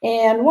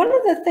 and one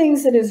of the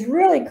things that is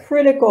really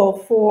critical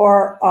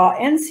for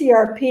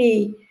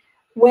NCRP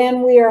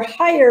when we are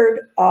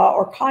hired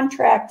or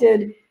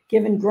contracted,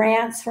 given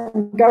grants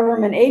from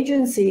government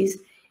agencies,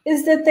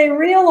 is that they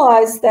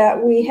realize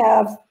that we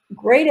have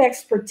great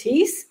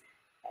expertise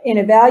in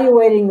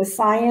evaluating the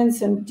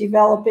science and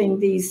developing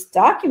these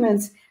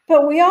documents,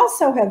 but we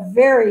also have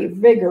very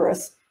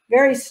vigorous,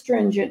 very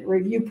stringent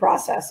review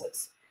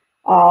processes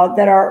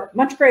that are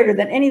much greater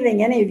than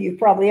anything any of you have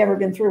probably ever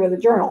been through with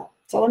a journal.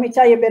 So let me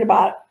tell you a bit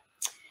about it.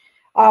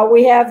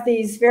 We have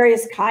these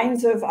various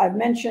kinds of, I've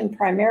mentioned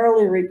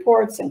primarily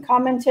reports and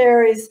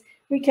commentaries.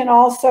 We can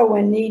also,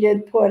 when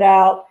needed, put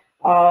out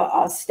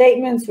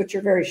statements, which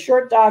are very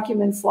short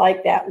documents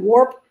like that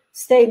WARP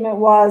statement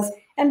was,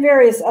 and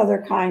various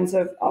other kinds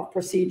of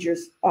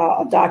procedures,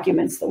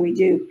 documents that we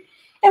do.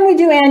 And we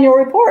do annual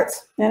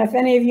reports. And if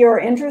any of you are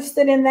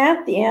interested in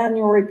that, the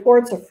annual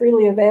reports are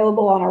freely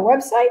available on our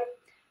website.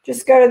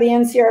 Just go to the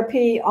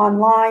NCRP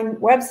online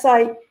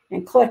website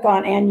and click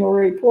on annual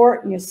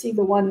report, and you'll see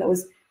the one that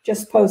was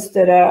just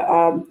posted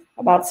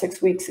about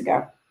 6 weeks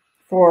ago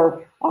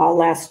for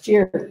last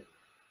year.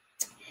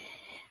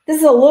 This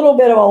is a little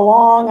bit of a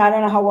long, I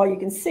don't know how well you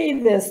can see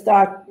this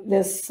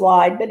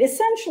slide, but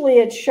essentially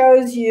it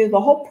shows you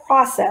the whole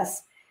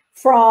process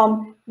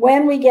from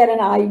when we get an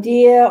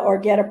idea or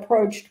get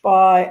approached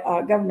by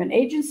a government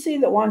agency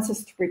that wants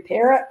us to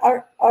prepare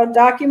a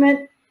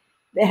document.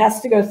 It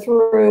has to go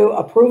through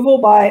approval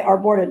by our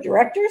board of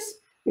directors.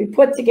 We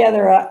put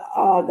together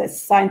the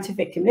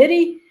scientific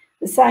committee.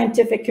 The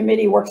scientific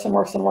committee works and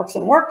works and works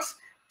and works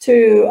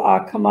to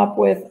come up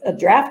with a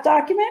draft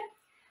document.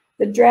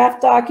 The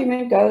draft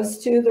document goes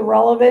to the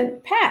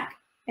relevant PAC,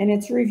 and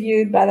it's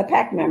reviewed by the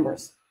PAC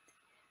members.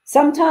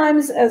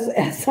 Sometimes,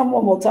 as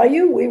someone will tell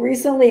you, we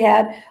recently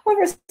had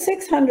over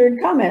 600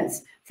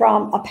 comments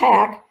from a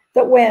PAC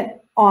that went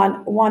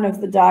on one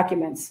of the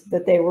documents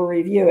that they were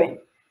reviewing.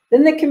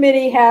 Then the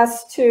committee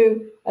has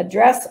to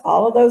address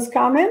all of those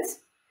comments,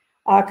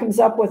 comes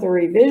up with a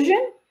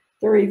revision.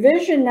 The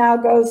revision now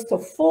goes to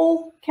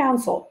full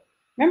council.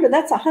 Remember,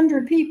 that's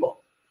 100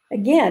 people.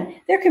 Again,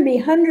 there can be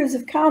hundreds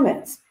of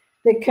comments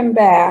that come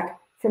back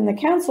from the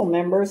council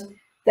members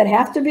that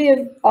have to be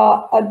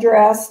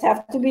addressed,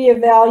 have to be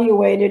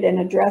evaluated and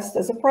addressed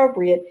as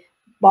appropriate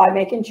by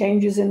making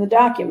changes in the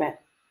document.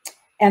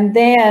 And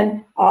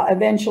then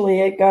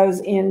eventually it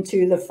goes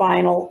into the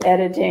final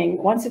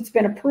editing. Once it's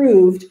been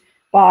approved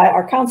by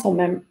our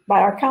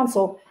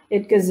council,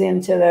 it goes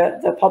into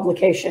the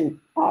publication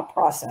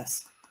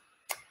process.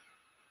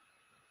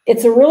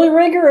 It's a really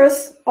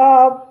rigorous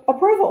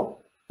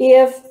approval.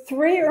 If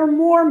 3 or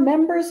more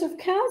members of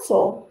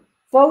council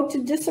vote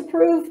to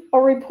disapprove a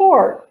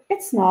report,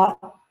 it's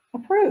not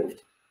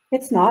approved.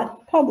 It's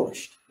not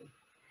published.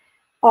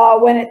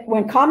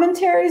 When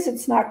commentaries,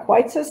 it's not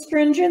quite so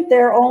stringent.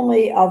 They're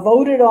only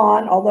voted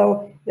on,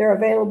 although they're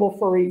available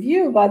for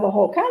review by the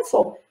whole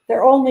council,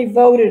 they're only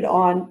voted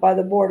on by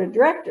the board of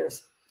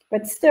directors.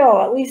 But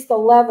still, at least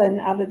 11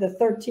 out of the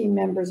 13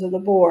 members of the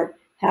board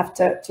have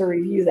to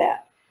review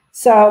that.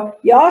 So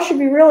y'all should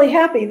be really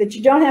happy that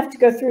you don't have to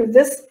go through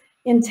this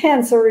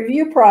intense a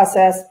review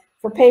process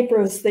for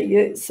papers that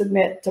you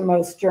submit to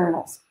most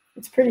journals.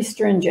 It's pretty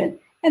stringent,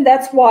 and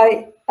that's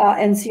why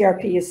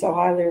NCRP is so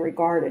highly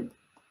regarded.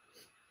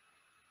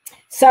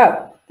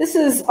 So this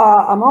is,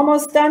 I'm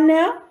almost done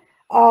now.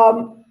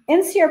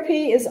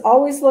 NCRP is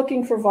always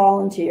looking for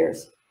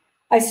volunteers.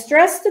 I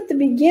stressed at the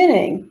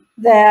beginning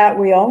that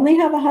we only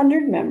have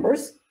 100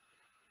 members.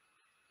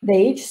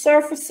 They each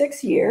serve for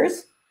 6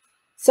 years.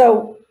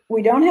 So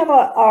we don't have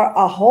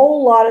a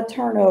whole lot of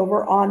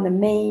turnover on the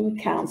main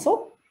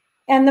council.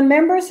 And the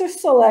members are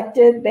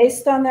selected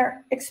based on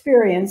their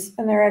experience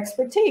and their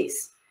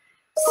expertise.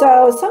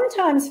 So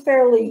sometimes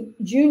fairly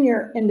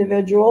junior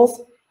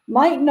individuals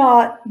might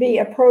not be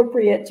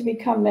appropriate to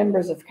become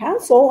members of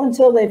council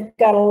until they've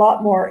got a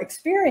lot more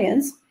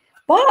experience.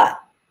 But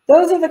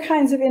those are the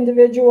kinds of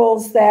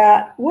individuals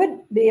that would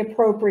be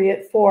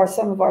appropriate for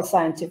some of our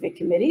scientific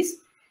committees.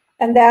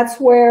 And that's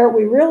where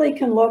we really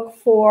can look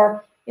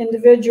for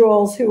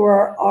individuals who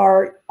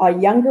are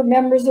younger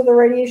members of the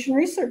Radiation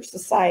Research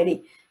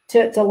Society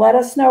to let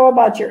us know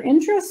about your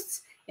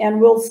interests. And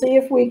we'll see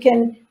if we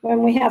can,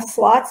 when we have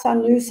slots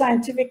on new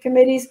scientific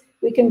committees,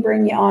 we can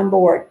bring you on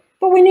board.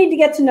 But we need to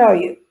get to know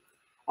you.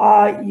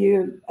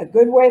 A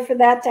good way for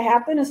that to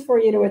happen is for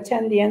you to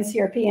attend the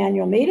NCRP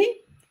annual meeting,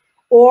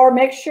 or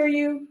make sure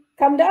you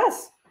come to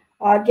us.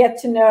 Get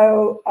to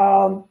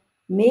know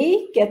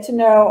me, get to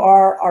know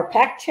our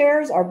PAC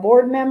chairs, our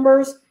board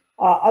members,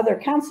 other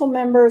council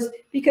members,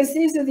 because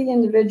these are the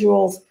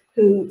individuals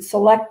who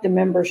select the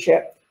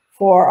membership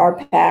for our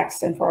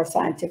PACs and for our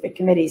scientific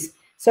committees.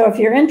 So if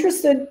you're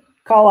interested,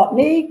 call up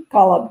me,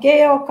 call up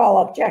Gail, call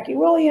up Jackie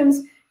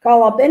Williams,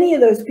 call up any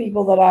of those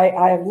people that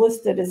I have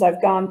listed as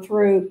I've gone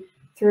through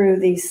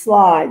these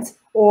slides,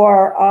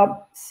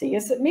 or see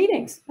us at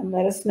meetings and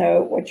let us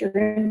know what you're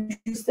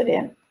interested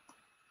in.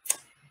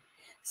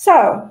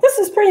 So this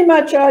is pretty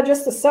much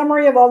just a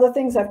summary of all the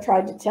things I've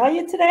tried to tell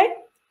you today.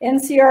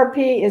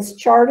 NCRP is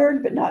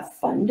chartered but not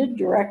funded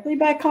directly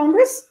by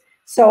Congress.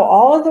 So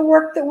all of the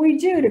work that we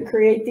do to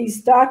create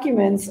these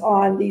documents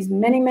on these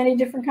many, many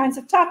different kinds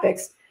of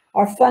topics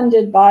are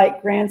funded by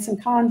grants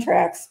and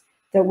contracts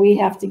that we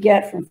have to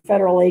get from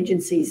federal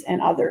agencies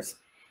and others.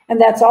 And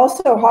that's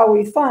also how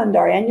we fund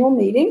our annual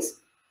meetings.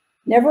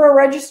 Never a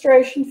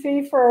registration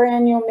fee for our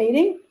annual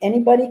meeting.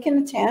 Anybody can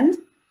attend.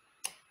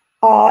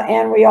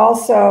 And we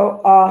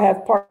also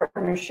have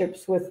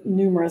partnerships with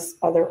numerous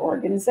other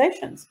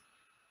organizations.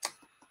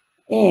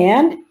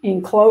 And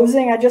in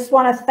closing, I just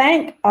want to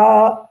thank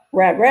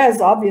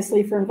RadRes,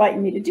 obviously, for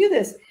inviting me to do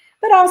this,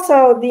 but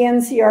also the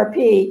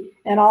NCRP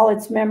and all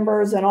its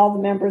members and all the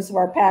members of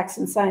our PACs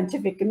and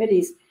scientific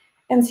committees.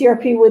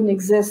 NCRP wouldn't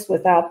exist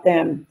without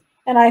them.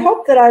 And I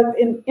hope that I've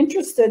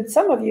interested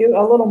some of you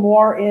a little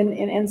more in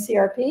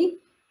NCRP.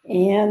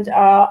 And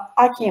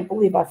I can't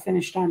believe I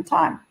finished on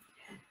time.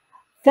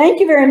 Thank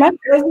you very much.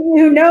 Those of you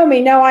who know me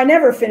know I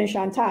never finish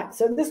on time.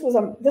 So this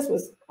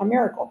was a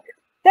miracle.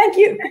 Thank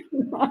you.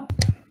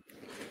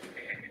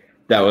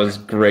 That was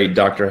great,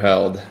 Dr.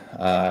 Held.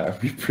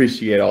 We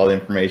appreciate all the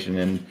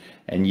information,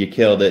 and you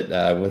killed it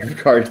with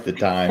regards to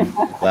time.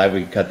 Glad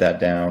we could cut that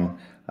down.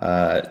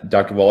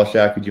 Dr.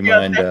 Woloshak, would you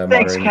mind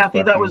thanks,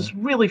 Kathy. That was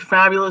really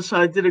fabulous.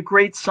 I did a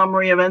great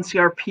summary of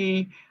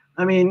NCRP.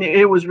 I mean,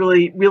 it was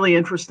really, really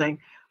interesting.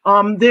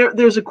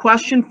 There's a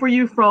question for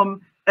you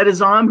from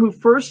Edizam, who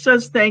first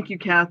says, thank you,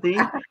 Kathy.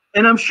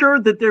 And I'm sure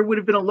that there would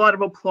have been a lot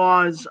of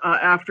applause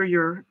after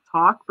your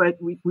talk, but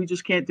we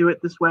just can't do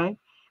it this way.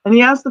 And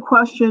he asked the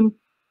question,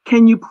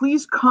 can you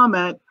please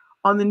comment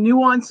on the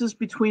nuances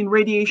between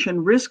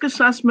radiation risk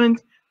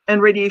assessment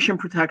and radiation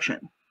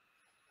protection?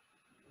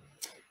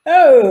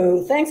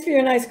 Oh, thanks for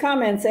your nice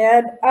comments,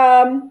 Ed.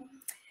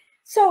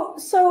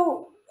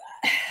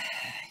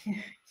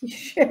 We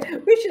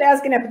should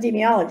ask an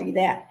epidemiologist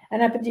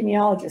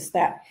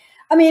that.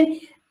 I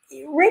mean,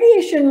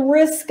 radiation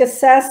risk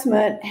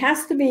assessment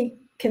has to be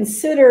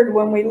considered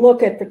when we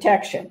look at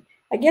protection.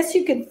 I guess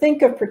you could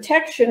think of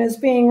protection as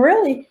being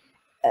really,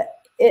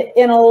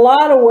 in a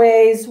lot of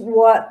ways,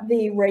 what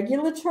the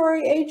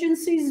regulatory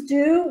agencies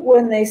do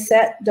when they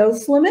set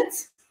dose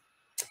limits.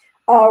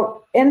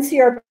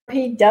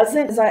 NCRP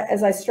doesn't,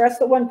 as I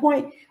stressed at one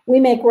point. We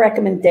make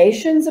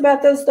recommendations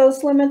about those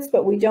dose limits,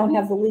 but we don't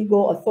have the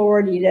legal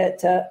authority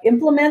to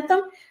implement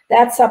them.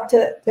 That's up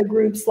to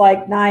groups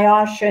like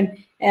NIOSH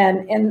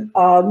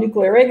and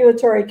Nuclear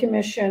Regulatory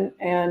Commission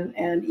and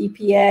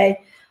EPA,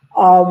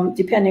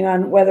 depending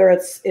on whether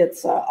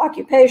it's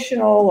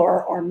occupational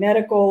or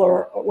medical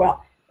or,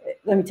 well,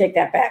 let me take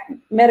that back.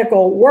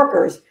 Medical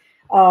workers.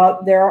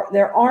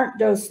 There aren't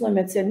dose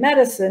limits in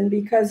medicine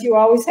because you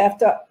always have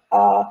to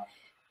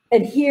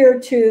adhere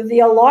to the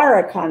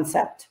ALARA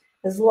concept,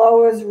 as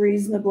low as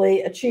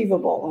reasonably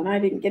achievable. And I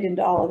didn't get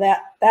into all of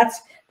that.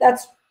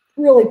 That's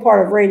really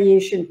part of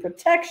radiation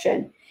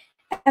protection.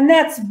 And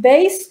that's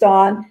based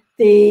on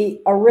a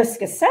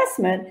risk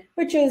assessment,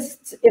 which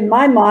is, in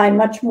my mind,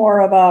 much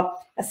more of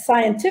a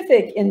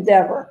scientific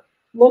endeavor,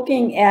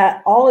 looking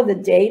at all of the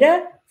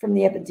data from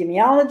the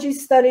epidemiology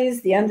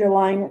studies, the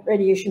underlying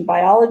radiation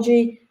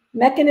biology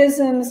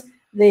mechanisms,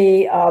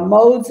 the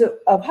modes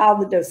of how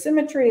the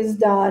dosimetry is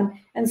done,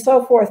 and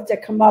so forth, to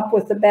come up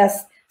with the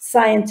best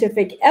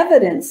scientific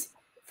evidence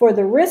for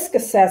the risk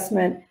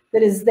assessment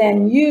that is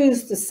then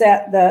used to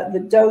set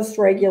the dose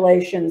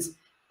regulations,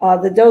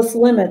 the dose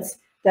limits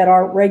that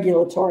are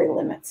regulatory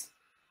limits.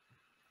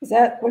 Is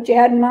that what you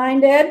had in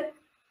mind, Ed?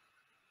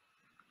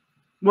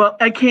 Well,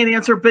 I can't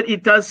answer, but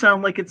it does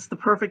sound like it's the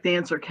perfect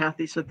answer,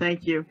 Kathy, so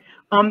thank you.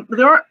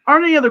 There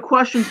aren't any other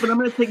questions, but I'm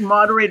going to take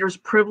moderator's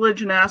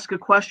privilege and ask a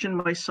question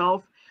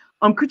myself.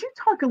 Could you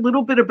talk a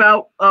little bit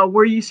about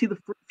where you see the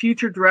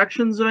future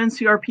directions of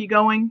NCRP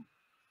going?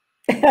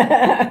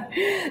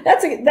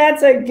 That's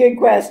a good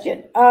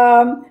question.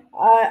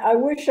 I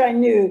wish I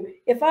knew.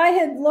 If I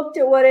had looked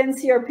at what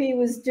NCRP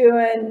was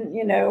doing,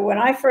 you know, when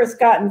I first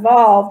got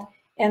involved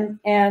and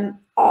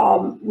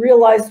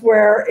realized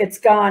where it's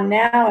gone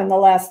now in the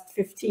last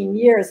 15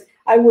 years,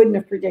 I wouldn't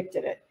have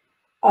predicted it.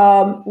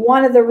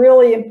 One of the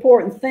really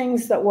important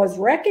things that was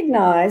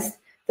recognized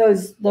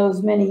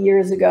those many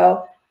years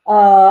ago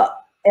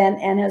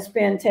and has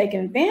been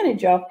taken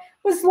advantage of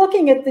was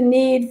looking at the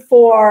need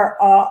for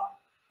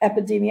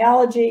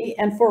epidemiology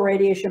and for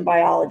radiation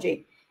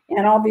biology.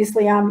 And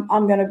obviously I'm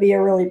going to be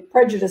a really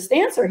prejudiced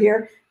answer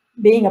here,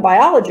 being a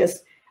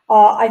biologist.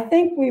 I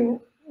think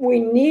we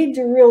need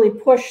to really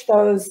push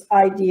those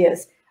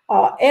ideas.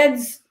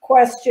 Ed's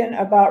question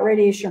about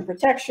radiation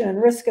protection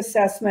and risk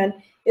assessment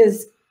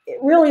it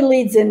really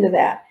leads into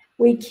that.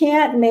 We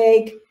can't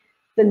make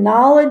the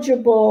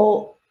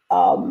knowledgeable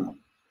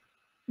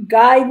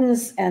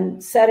guidance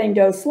and setting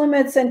dose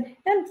limits and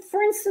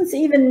for instance,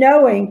 even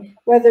knowing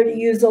whether to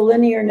use a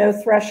linear no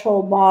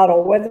threshold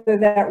model, whether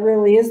that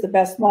really is the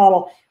best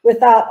model,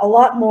 without a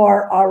lot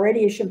more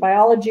radiation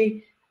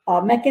biology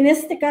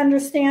mechanistic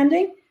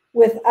understanding,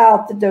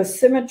 without the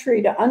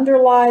dosimetry to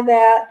underlie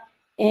that,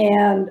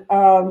 and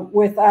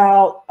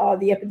without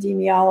the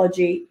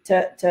epidemiology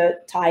to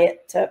tie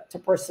it to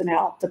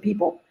personnel, to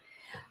people.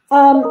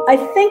 I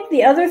think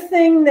the other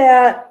thing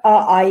that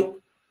I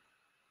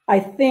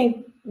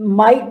think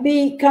might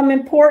become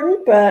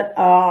important, but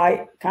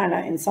I kind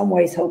of in some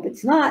ways hope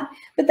it's not,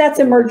 but that's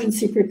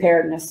emergency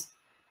preparedness.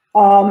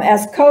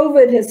 As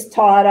COVID has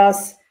taught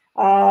us,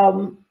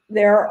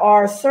 there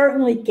are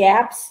certainly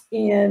gaps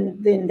in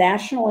the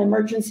national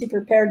emergency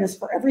preparedness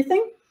for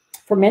everything,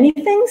 for many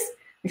things.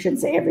 I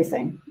shouldn't say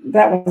everything.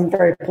 That wasn't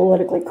very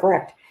politically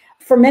correct.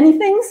 For many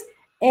things.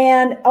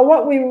 And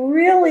what we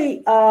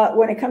really,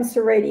 when it comes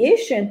to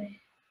radiation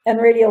and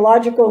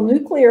radiological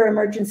nuclear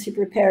emergency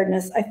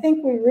preparedness, I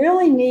think we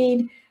really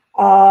need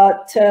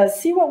to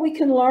see what we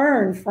can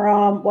learn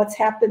from what's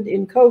happened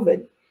in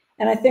COVID.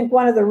 And I think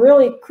one of the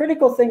really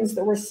critical things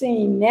that we're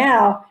seeing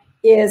now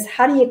is,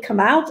 how do you come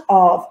out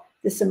of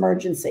this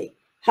emergency?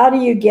 How do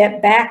you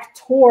get back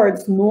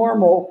towards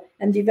normal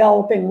and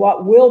developing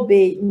what will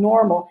be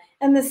normal?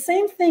 And the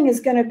same thing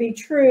is going to be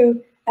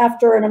true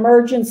after an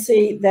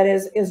emergency that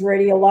is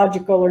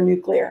radiological or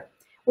nuclear.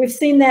 We've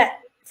seen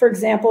that, for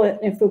example,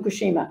 in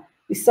Fukushima.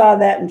 We saw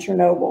that in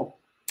Chernobyl.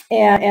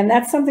 And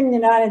that's something the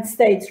United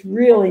States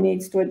really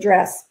needs to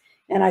address.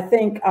 And I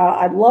think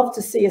I'd love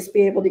to see us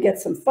be able to get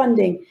some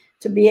funding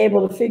to be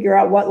able to figure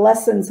out what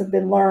lessons have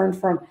been learned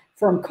from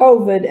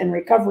COVID and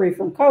recovery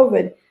from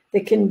COVID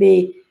that can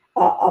be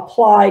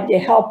applied to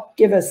help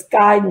give us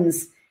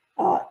guidance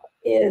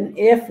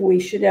if we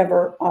should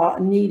ever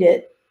need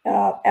it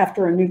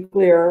after a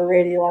nuclear or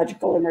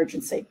radiological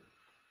emergency.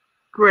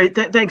 Great.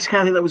 Thanks,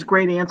 Kathy. That was a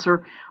great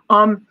answer.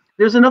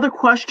 There's another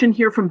question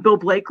here from Bill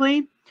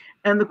Blakely.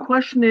 And the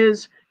question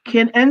is,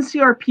 can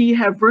NCRP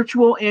have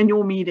virtual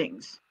annual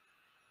meetings?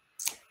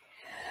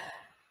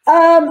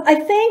 I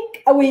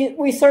think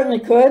we certainly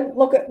could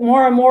look at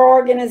more and more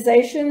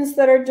organizations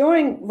that are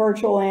doing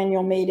virtual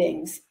annual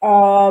meetings.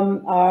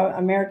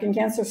 American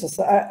Cancer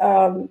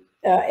Society,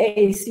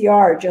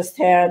 AACR just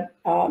had,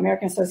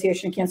 American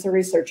Association of Cancer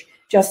Research,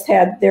 just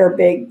had their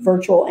big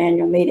virtual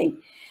annual meeting.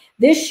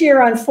 This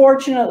year,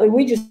 unfortunately,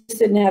 we just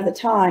didn't have the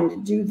time to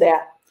do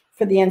that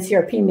for the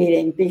NCRP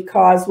meeting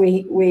because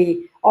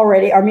we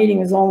already, our meeting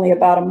was only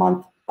about a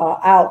month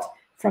out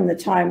from the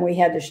time we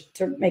had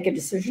to make a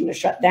decision to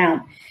shut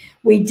down.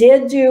 We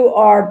did do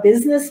our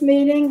business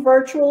meeting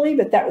virtually,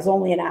 but that was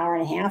only an hour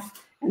and a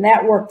half, and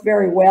that worked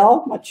very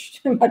well,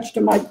 much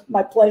to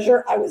my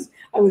pleasure. I was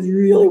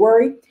really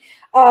worried.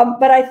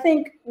 But I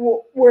think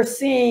we're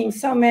seeing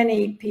so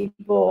many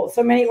people,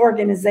 so many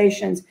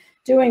organizations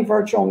doing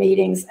virtual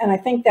meetings, and I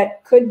think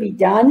that could be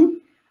done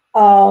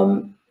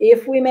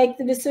if we make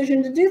the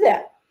decision to do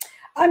that.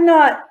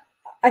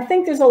 I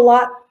think there's a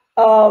lot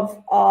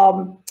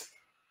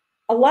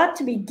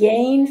to be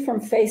gained from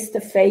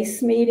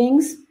face-to-face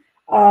meetings.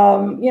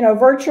 You know,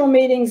 virtual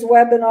meetings,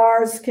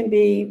 webinars can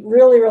be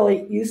really,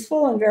 really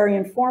useful and very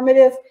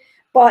informative,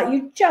 but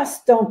you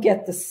just don't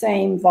get the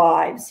same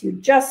vibes. You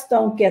just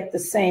don't get the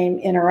same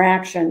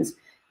interactions,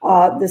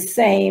 the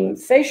same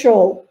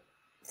facial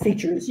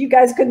features. You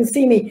guys couldn't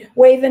see me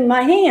waving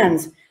my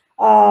hands,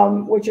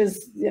 which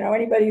is, you know,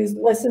 anybody who's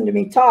listened to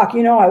me talk,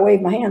 you know, I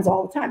wave my hands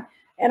all the time.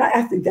 And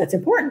I think that's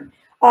important.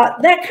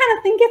 That kind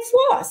of thing gets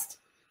lost.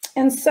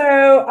 And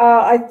so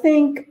I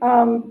think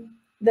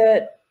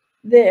that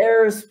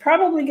there's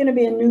probably going to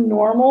be a new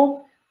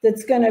normal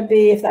that's going to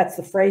be, if that's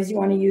the phrase you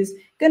want to use,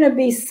 going to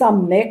be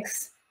some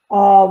mix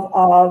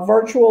of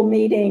virtual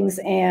meetings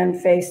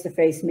and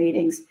face-to-face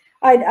meetings.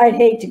 I'd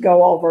hate to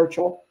go all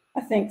virtual.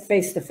 I think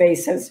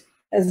face-to-face has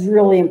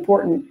really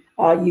important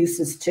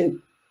uses too.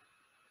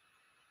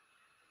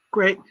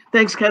 Great.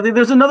 Thanks, Kathy.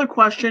 There's another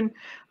question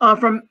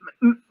from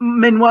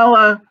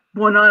Manuela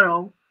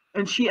Bonanno,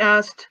 and she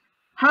asked,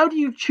 how do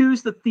you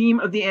choose the theme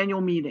of the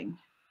annual meeting?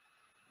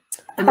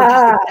 Good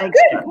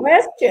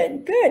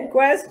question. Good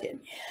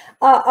question.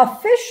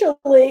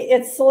 Officially,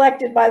 it's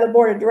selected by the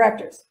board of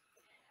directors.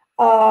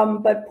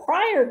 But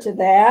prior to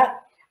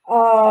that,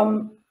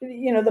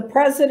 you know, the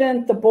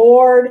president, the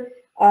board,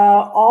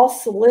 all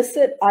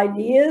solicit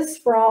ideas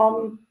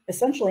from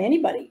essentially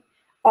anybody.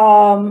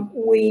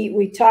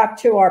 We talk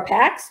to our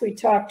PACs, we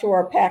talk to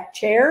our PAC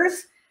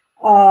chairs.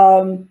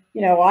 You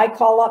know, I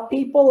call up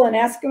people and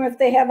ask them if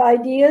they have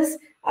ideas.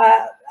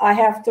 I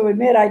have to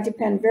admit, I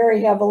depend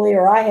very heavily,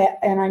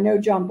 and I know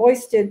John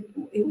Boyce did,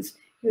 he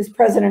was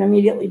president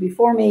immediately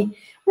before me,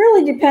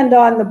 really depend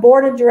on the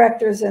board of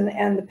directors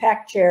and the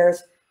PAC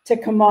chairs to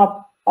come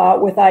up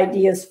with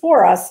ideas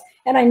for us.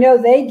 And I know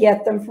they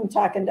get them from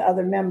talking to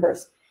other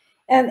members.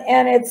 And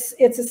it's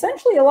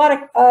essentially a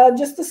lot of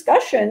just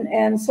discussion,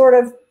 and sort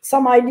of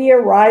some idea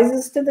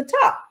rises to the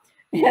top,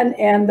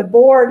 and the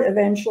board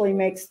eventually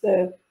makes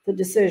the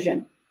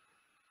decision.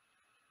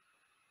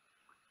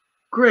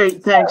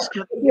 Great, thanks.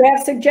 So if you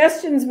have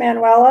suggestions,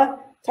 Manuela,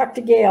 talk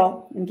to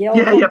Gail, and Gail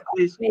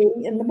please. Me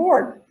and the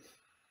board.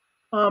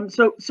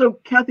 So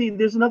Kathy,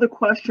 there's another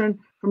question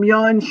from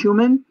Jan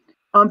Schumann.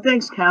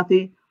 Thanks,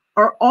 Kathy.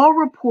 Are all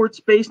reports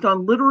based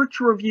on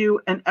literature review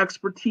and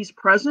expertise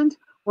present,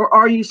 or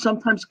are you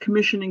sometimes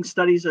commissioning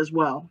studies as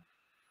well?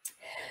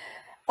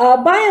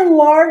 By and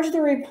large,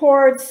 the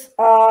reports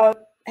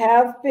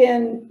have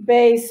been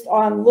based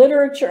on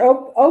literature,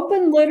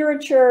 open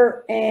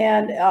literature,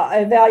 and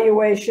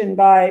evaluation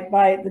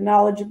by the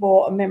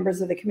knowledgeable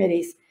members of the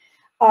committees.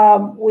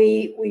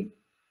 We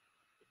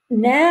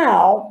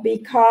now,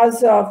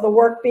 because of the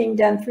work being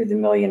done through the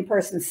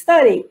million-person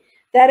study,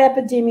 that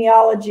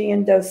epidemiology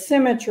and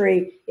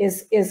dosimetry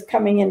is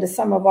coming into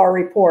some of our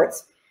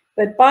reports.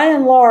 But by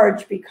and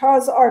large,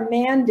 because our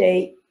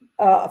mandate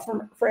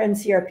for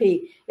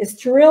NCRP is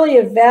to really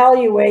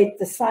evaluate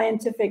the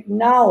scientific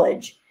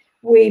knowledge,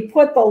 we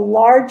put the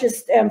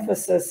largest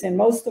emphasis in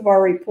most of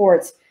our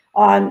reports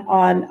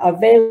on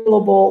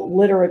available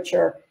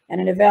literature and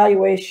an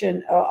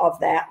evaluation of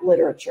that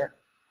literature.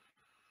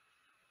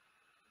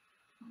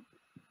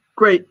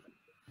 Great.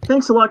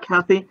 Thanks a lot,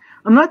 Kathy.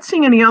 I'm not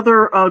seeing any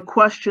other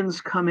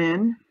questions come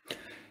in.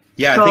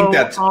 Yeah, so, I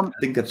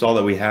think that's all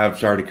that we have.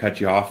 Sorry to cut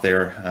you off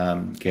there,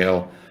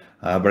 Gail,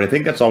 but I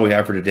think that's all we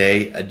have for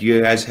today. Do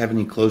you guys have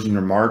any closing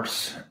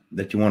remarks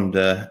that you wanted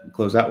to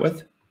close out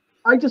with?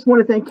 I just want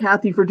to thank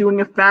Kathy for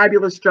doing a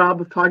fabulous job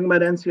of talking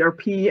about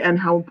NCRP and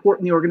how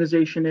important the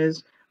organization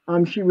is.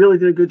 She really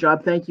did a good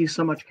job. Thank you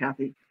so much,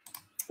 Kathy.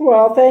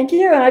 Well, thank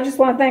you. And I just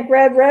want to thank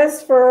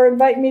RadRes for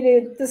inviting me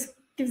to this,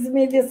 gives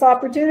me this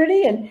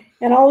opportunity,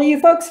 and all of you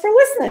folks for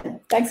listening.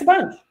 Thanks a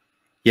bunch.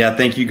 Yeah,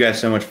 thank you guys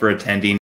so much for attending.